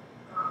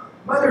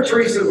 Mother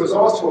Teresa was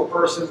also a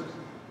person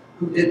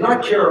who did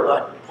not care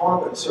about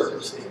pomp and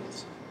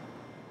circumstance.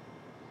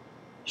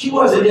 She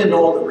wasn't into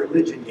all the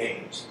religion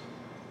games.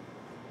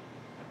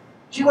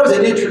 She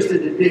wasn't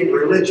interested in being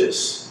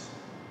religious.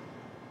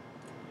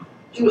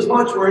 She was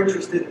much more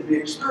interested in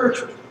being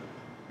spiritual.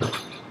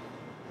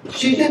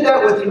 She did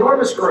that with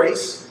enormous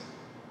grace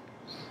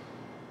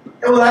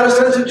and without a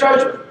sense of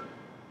judgment.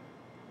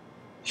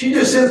 She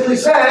just simply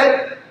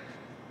said,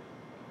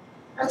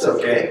 that's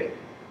okay.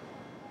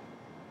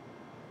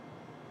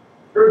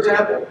 For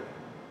example,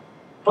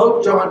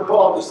 Pope John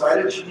Paul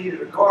decided she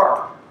needed a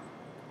car.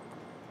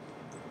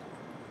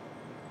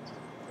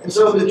 And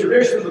so in the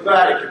tradition of the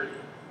Vatican,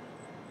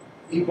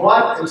 he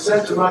bought and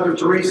sent to Mother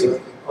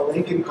Teresa a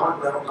Lincoln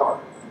Continental car.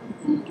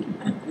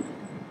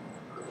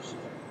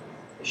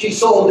 She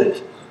sold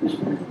it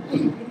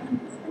and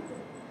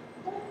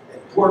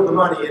poured the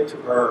money into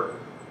her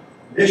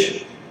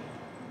mission.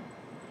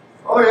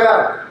 Oh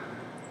yeah,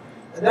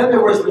 And then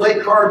there was the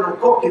late Cardinal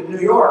Cook in New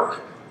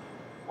York,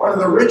 one of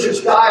the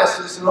richest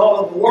dioceses in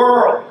all of the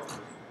world.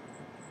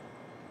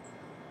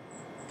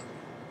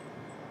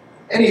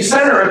 And he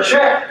sent her a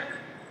check.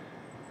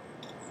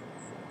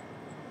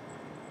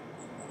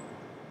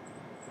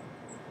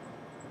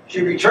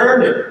 She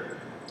returned it,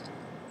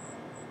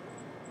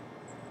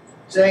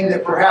 saying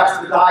that perhaps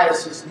the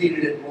diocese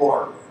needed it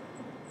more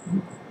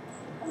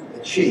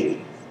than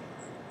she.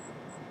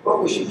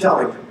 What was she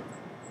telling him?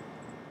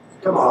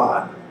 Come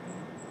on.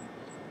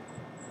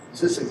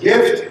 Is this a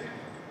gift?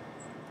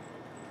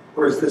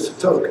 Or is this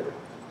a token?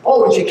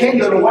 Oh, and she came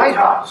to the White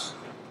House.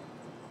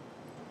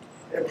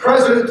 And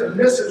President and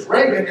Mrs.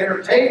 Reagan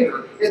entertained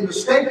her in the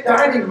state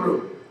dining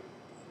room.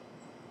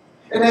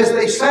 And as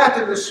they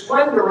sat in the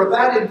splendor of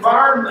that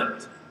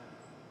environment,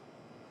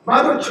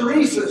 Mother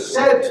Teresa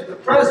said to the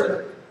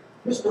President,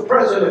 Mr.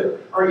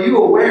 President, are you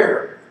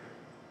aware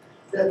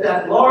that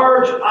that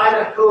large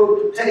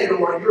Idaho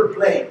potato on your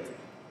plate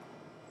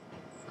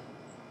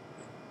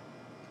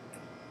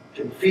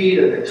can feed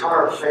an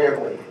entire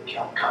family in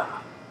Calcutta?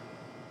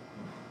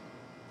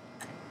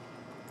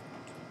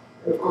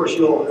 And of course,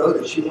 you all know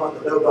that she won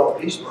the Nobel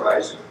Peace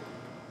Prize.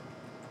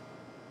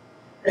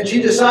 And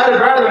she decided,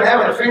 rather than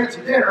having a fancy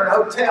dinner in a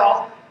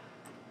hotel,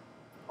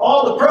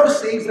 all the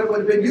proceeds that would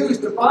have been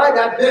used to buy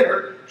that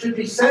dinner should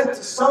be sent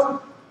to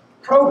some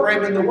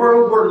program in the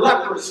world where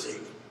leprosy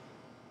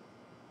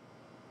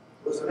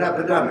was an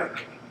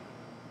epidemic.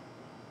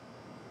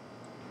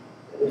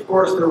 And of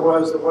course, there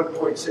was the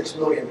 1.6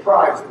 million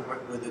prize that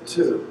went with it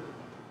too.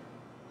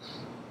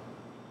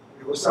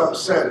 There was some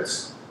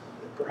sense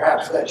that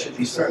perhaps that should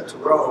be sent to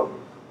Rome.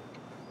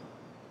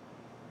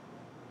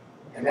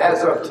 And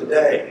as of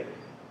today,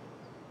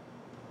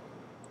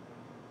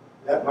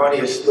 that money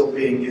is still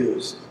being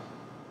used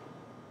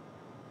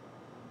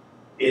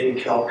in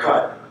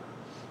Calcutta.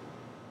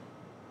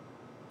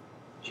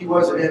 She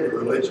wasn't into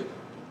religion.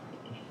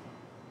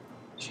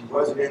 She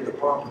wasn't into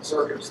pomp and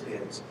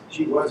circumstance.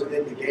 She wasn't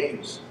into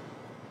games.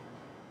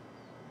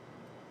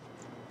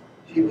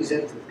 She was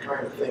into the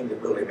kind of thing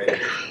that really made a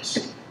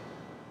difference.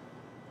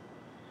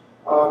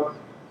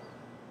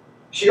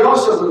 She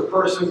also was a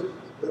person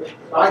that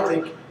I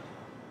think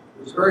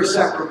was very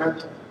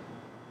sacramental.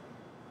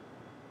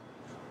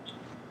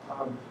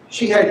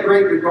 She had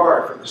great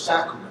regard for the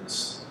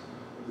sacraments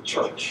of the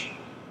church.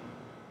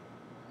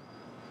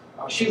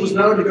 She was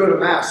known to go to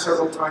Mass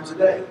several times a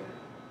day,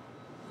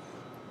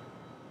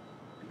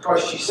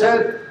 because she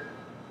said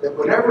that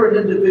whenever an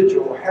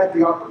individual had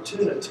the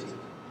opportunity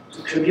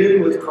to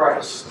commune with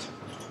Christ,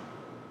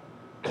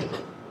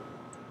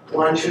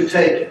 one should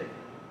take it.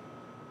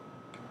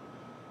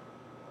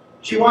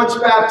 She once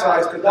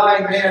baptized a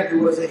dying man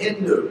who was a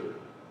Hindu.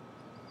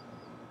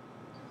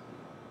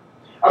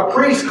 A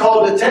priest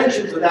called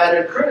attention to that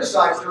and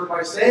criticized her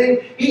by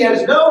saying he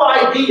has no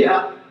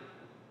idea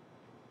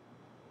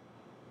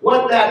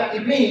what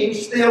that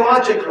means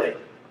theologically.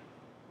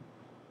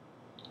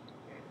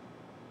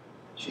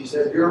 She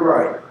said, "You're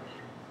right.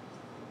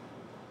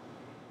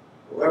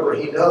 However,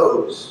 he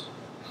knows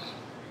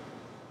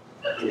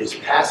it is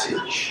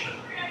passage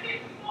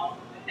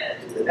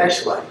to the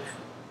next life."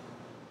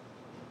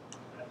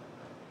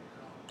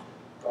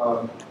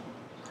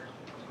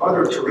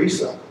 Mother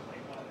Teresa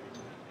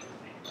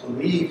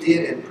believed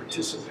in and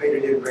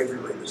participated in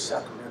regularly the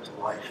sacramental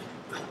life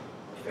of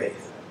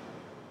faith.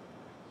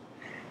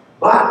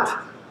 But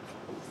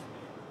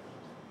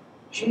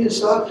she didn't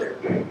stop there.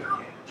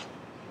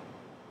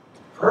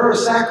 For her, a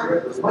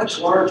sacrament was much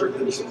larger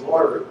than some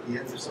water at the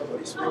end of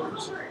somebody's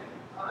fingers.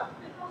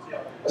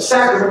 A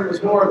sacrament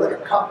was more than a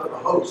cup and a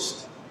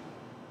host.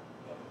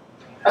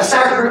 A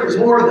sacrament was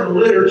more than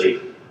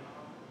liturgy.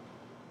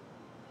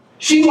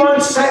 She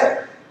once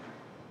said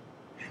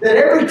that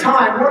every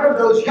time one of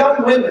those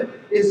young women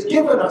is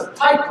given a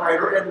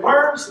typewriter and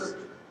learns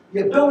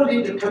the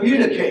ability to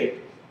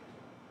communicate,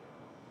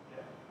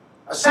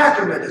 a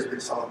sacrament has been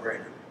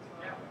celebrated.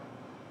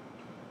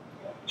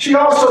 She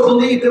also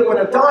believed that when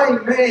a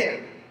dying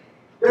man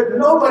that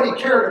nobody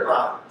cared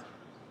about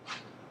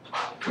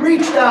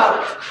reached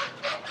out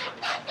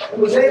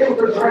and was able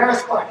to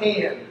grasp a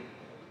hand,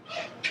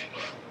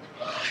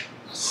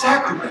 a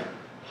sacrament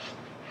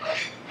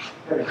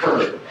had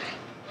occurred.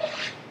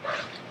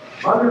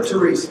 Mother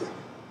Teresa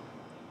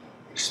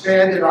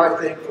expanded, I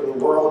think, for the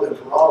world and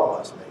for all of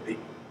us, maybe,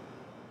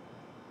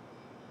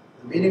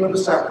 the meaning of the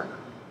sacrament.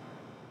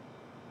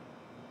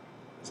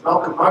 As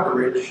Malcolm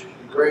Muggeridge,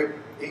 the great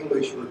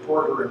English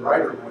reporter and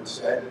writer, once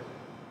said,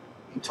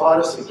 she taught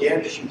us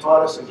again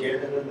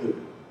and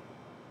anew,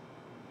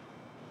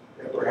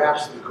 that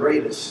perhaps the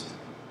greatest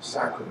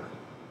sacrament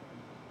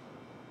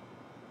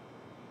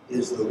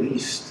is the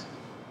least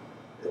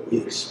that we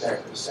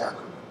expect the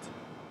sacrament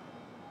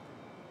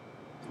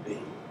to be.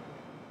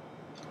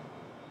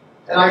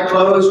 And I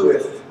close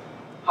with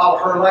how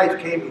her life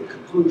came to a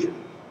conclusion.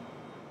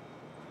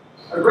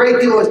 A great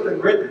deal has been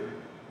written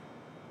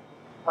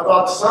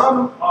about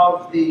some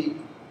of the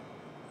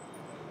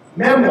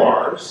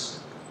memoirs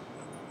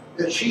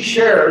that she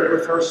shared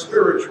with her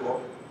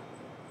spiritual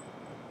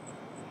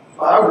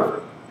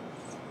biographer.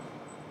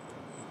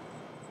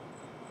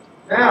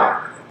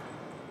 Now,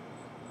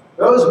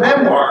 those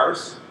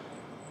memoirs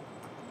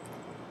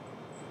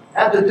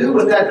have to do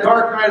with that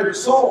dark night of the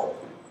soul.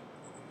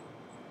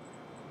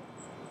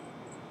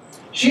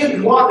 She had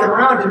been walking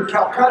around in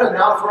Calcutta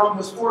now for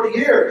almost 40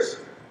 years.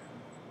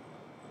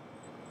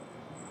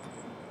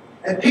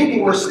 And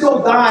people were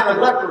still dying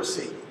of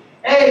leprosy.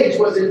 AIDS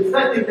was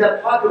infecting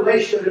that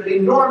population at an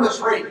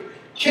enormous rate.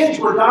 Kids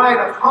were dying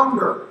of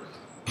hunger,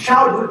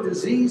 childhood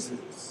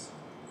diseases.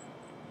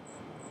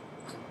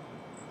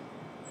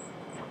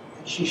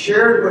 And she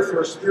shared with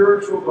her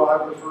spiritual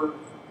biographer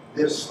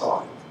this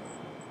thought.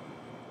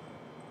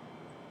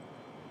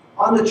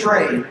 On the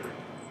train,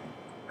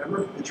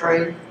 remember the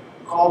train,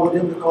 the call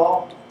within the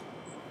call?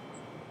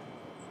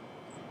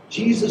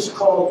 Jesus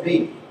called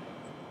me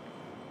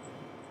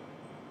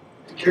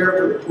to care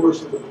for the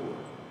poorest of the poor.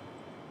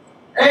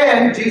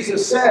 And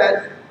Jesus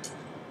said,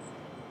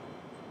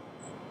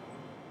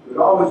 He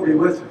would always be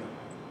with me.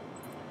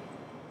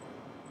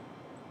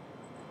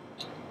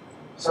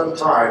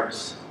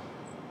 Sometimes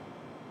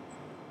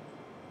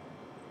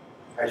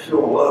I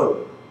feel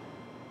alone.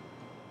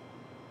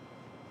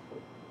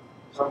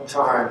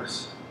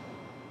 Sometimes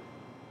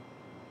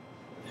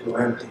I feel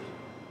empty.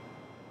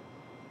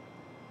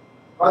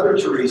 Mother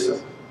Teresa,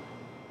 in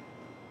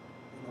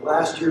the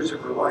last years of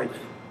her life,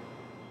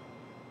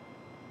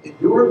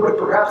 endured what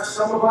perhaps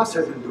some of us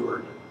have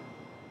endured.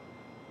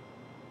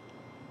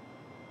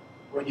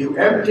 When you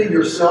empty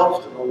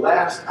yourself to the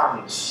last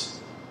ounce,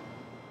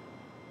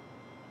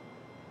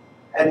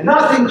 and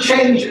nothing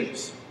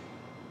changes,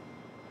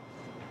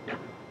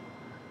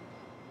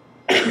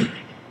 you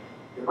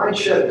might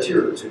shed a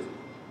tear or two.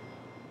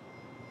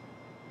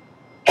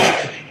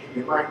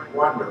 You might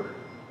wonder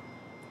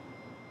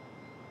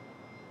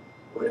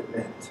what it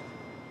meant.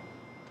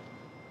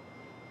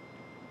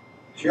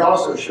 She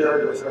also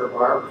shared with her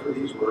biographer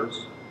these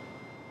words.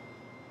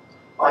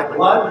 By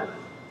blood,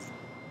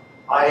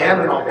 I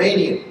am an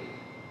Albanian.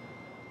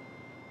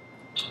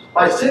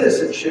 By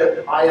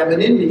citizenship, I am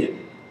an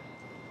Indian.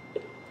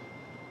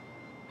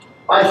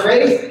 By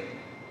faith,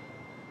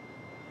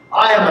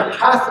 I am a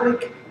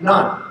Catholic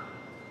nun.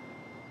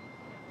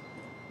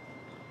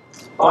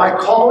 By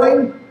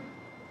calling,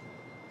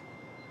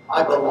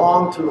 I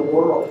belong to the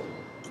world.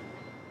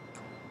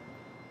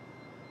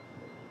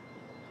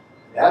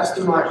 As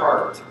to my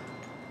heart,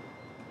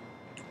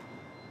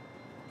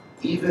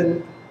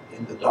 even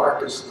in the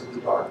darkest of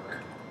the dark,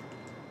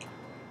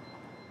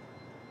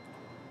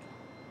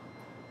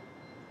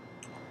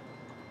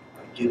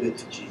 I give it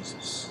to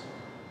Jesus.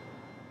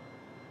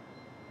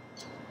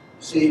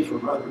 See, for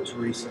Mother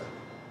Teresa,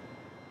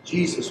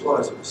 Jesus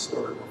was a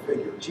historical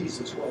figure.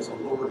 Jesus was a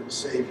Lord and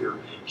Savior.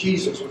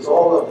 Jesus was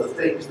all of the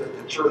things that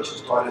the church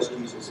has taught us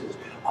Jesus is.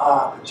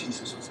 But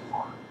Jesus was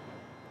more.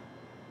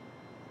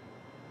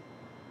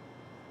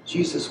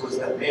 Jesus was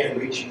that man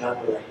reaching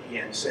out with a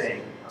hand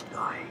saying, I'm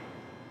dying.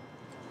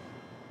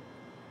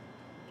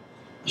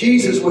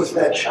 Jesus was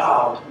that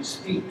child whose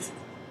feet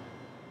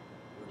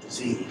were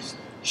diseased.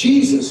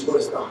 Jesus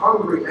was the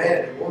hungry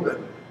man and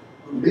woman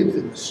who lived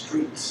in the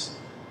streets.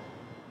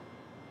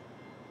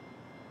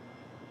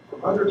 For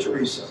Mother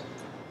Teresa,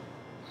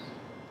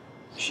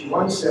 she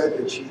once said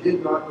that she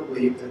did not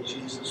believe that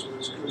Jesus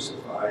was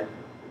crucified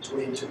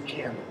between two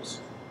candles.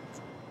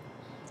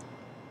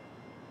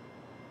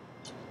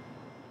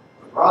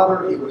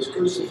 Rather, he was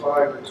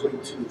crucified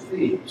between two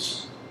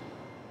thieves,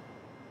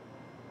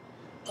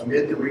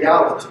 amid the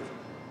reality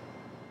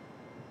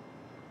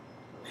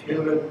of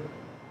human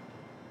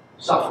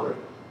suffering.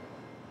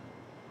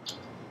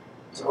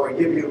 So I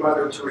give you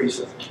Mother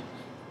Teresa,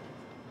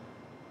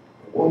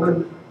 a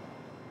woman,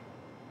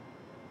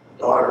 a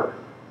daughter,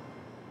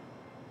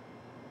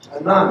 a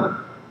nun,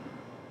 a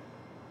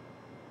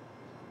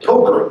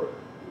pilgrim,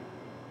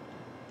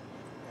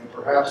 and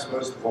perhaps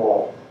most of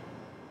all,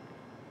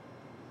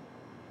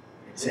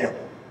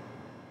 example.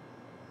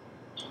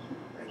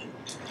 Thank you.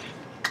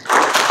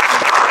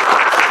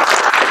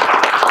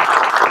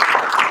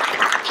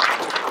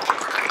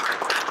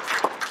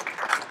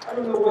 I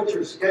don't know what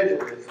your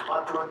schedule is. If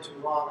I'm going too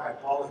long, I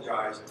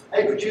apologize.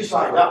 Hey, but you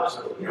signed up,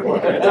 so you know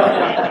what I'm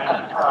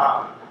talking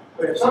about.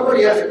 But if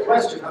somebody has a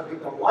question, I'd be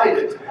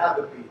delighted to have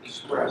it be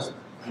expressed.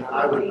 And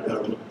I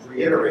would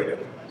reiterate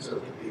it.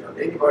 So,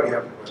 anybody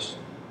have a question?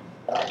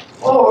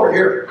 Oh, over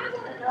here.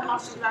 How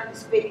she learned to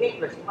speak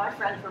English. My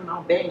friend from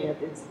Albania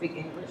didn't speak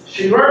English.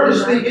 She learned to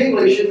speak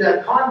English in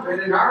that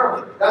convent in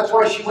Ireland. That's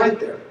why she went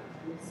there.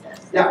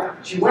 Yeah,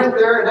 she went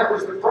there, and that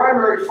was the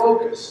primary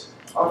focus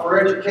of her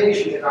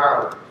education in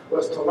Ireland,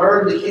 was to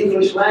learn the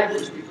English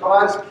language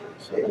because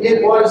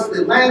it was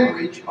the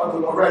language of the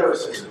Loreto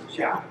sisters.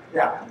 Yeah,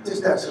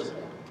 just that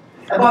simple.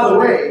 And by the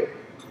way,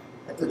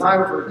 at the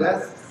time of her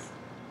death,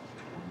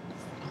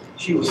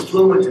 she was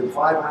fluent in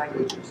 5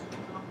 languages.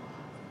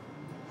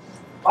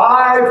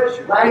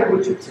 5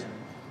 languages.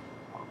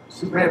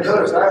 You may have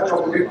noticed I have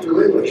trouble getting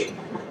through English.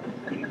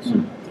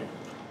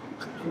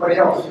 Anybody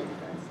else?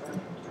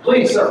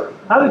 Please, sir.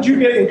 How did you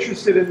get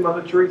interested in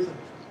Mother Teresa?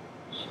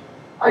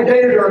 I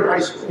dated her in high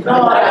school.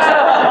 No,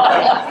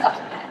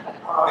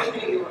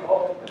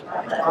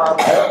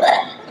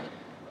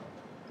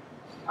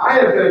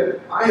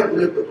 I have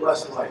lived a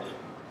blessed life.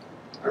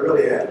 I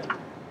really have.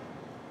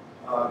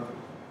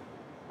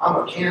 I'm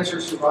a cancer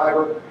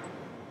survivor.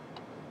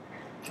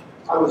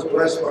 I was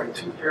blessed by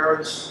 2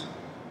 parents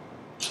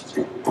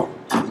that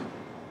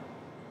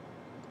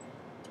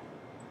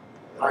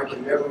I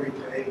can never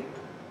repay.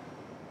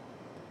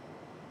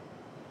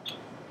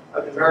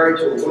 I've been married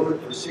to a woman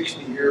for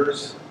 60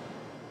 years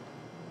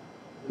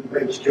who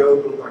makes Joe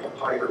look like a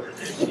pirate.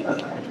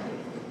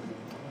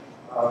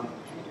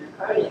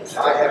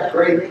 I have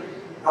great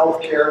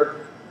health care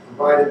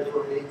provided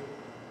for me.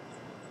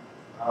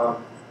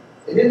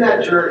 And in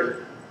that journey,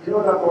 you know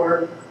what I've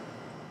learned?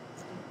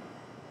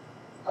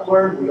 I've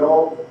learned we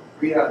all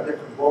read out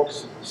different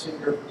books, and we sing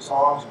different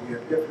songs, and we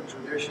have different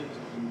traditions,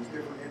 and we use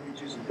different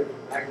images and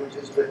different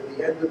languages, but at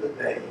the end of the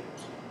day,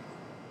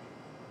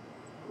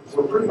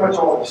 we're pretty much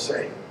all the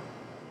same.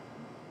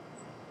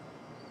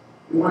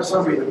 We want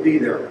somebody to be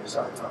there at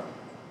some time.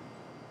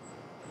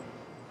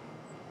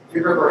 If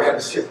you've ever had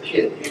a sick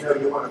kid, you know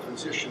you want a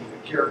physician,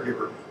 a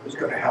caregiver who's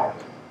going to help.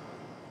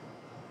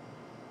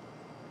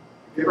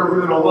 If you've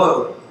ever been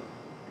alone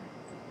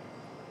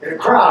in a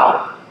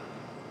crowd,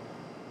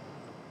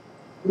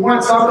 you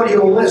want somebody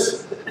who will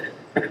listen.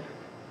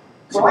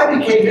 So I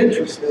became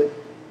interested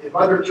in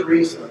Mother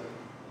Teresa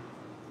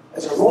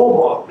as a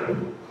role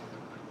model.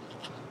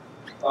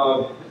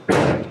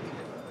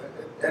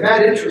 And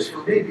that interest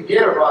for me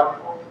began about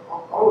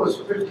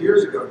almost 50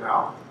 years ago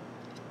now.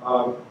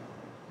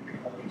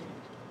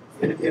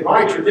 In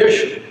my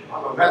tradition,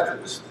 I'm a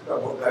Methodist,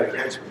 don't hold that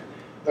against me,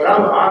 but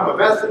I'm a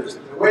Methodist.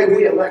 And the way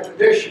we elect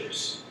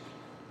bishops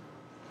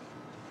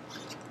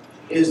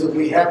is that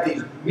we have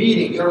these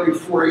meetings every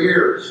 4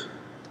 years.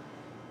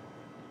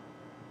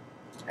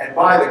 And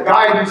by the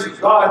guidance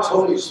of God's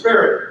Holy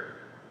Spirit,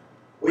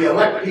 we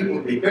elect people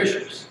to be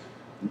bishops.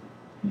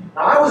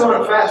 Now, I was on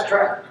a fast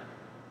track.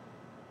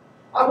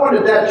 I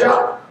wanted that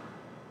job.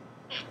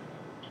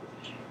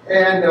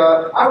 And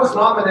I was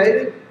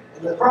nominated,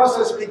 and the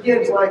process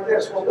begins like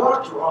this. Well,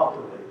 Dr.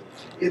 Aupperle,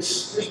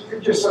 you're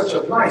just such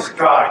a nice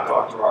guy,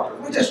 Dr. Aupperle.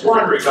 We're just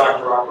wondering,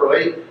 Dr.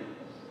 Aupperle,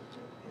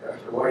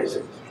 why is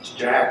it? It's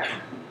Jack.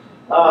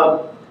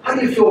 How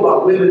do you feel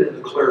about women in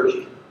the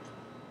clergy?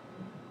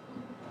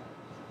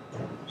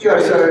 Gee,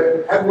 I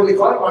said, I haven't really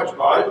thought much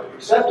about it,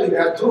 excepting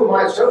that 2 of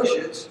my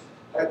associates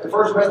at the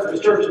First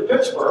Methodist Church in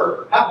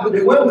Pittsburgh happen to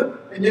be women.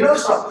 And you know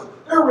something?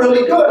 They're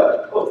really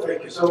good. Oh,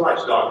 thank you so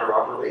much, Dr.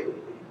 Aupperle.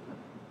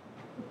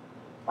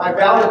 My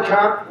ballot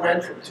count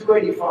went from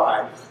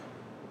 285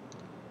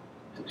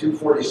 to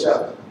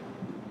 247.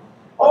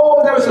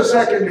 Oh, there was a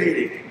second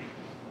meeting.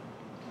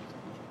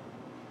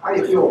 How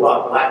do you feel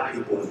about black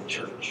people in the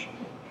church?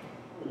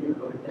 You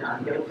go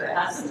downhill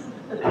fast.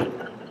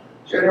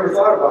 See, I never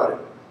thought about it.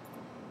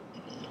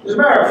 As a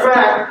matter of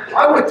fact,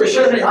 I went to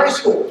Chevy High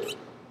School.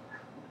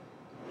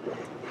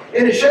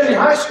 In the Chevy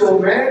High School,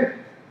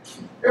 man,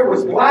 there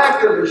was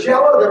black, there was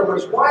yellow, there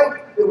was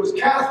white, there was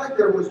Catholic,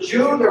 there was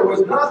Jew, there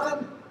was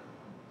nothing.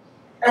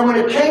 And when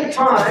it came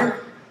time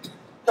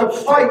to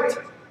fight,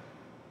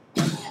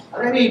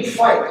 and I mean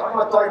fight, I'm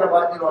not talking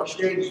about,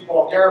 exchange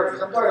vulgarities,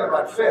 I'm talking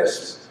about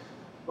fists.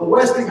 The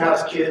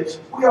Westinghouse kids,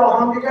 we all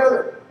hung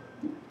together.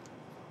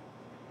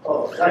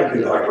 Oh, thank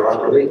you, Dr.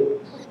 Aupperle.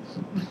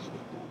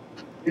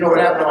 You know what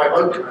happened to my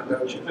boat time,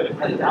 don't you?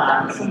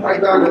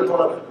 Right down the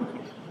toilet.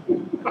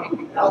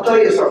 I'll tell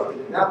you something.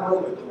 In that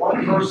moment, the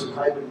one person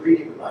I've been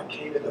reading about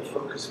came into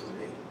focus for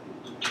me.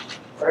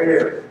 Right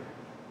here.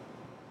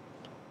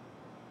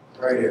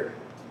 Right here.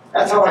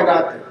 That's how I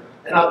got there.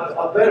 And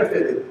I've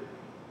benefited.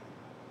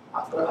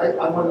 I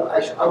want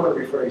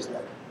to rephrase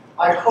that.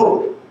 I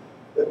hope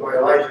that my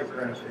life has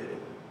benefited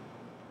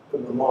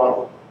from the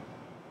model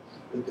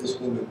that this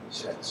woman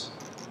sets.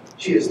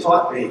 She has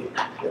taught me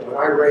that when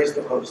I raise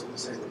the host and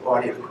say the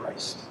body of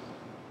Christ,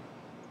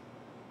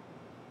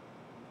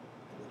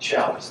 and the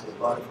chalice, the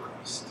blood of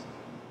Christ,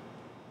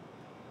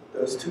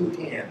 those 2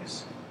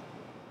 hands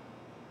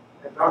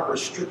have not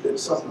restricted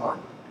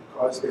someone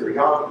because they're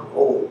young or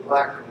old,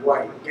 black or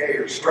white, gay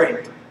or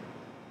straight, from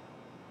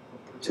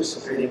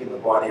participating in the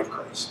body of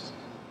Christ.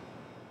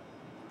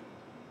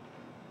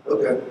 I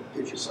hope that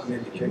gives you some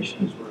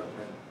indication as where I've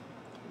been.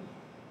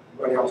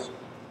 Anybody else?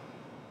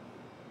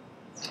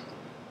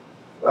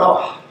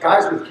 Well,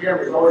 guys with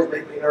cameras always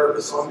make me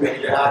nervous, so I'm going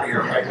to get out of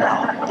here right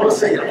now. We'll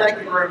see you. Thank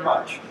you very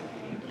much.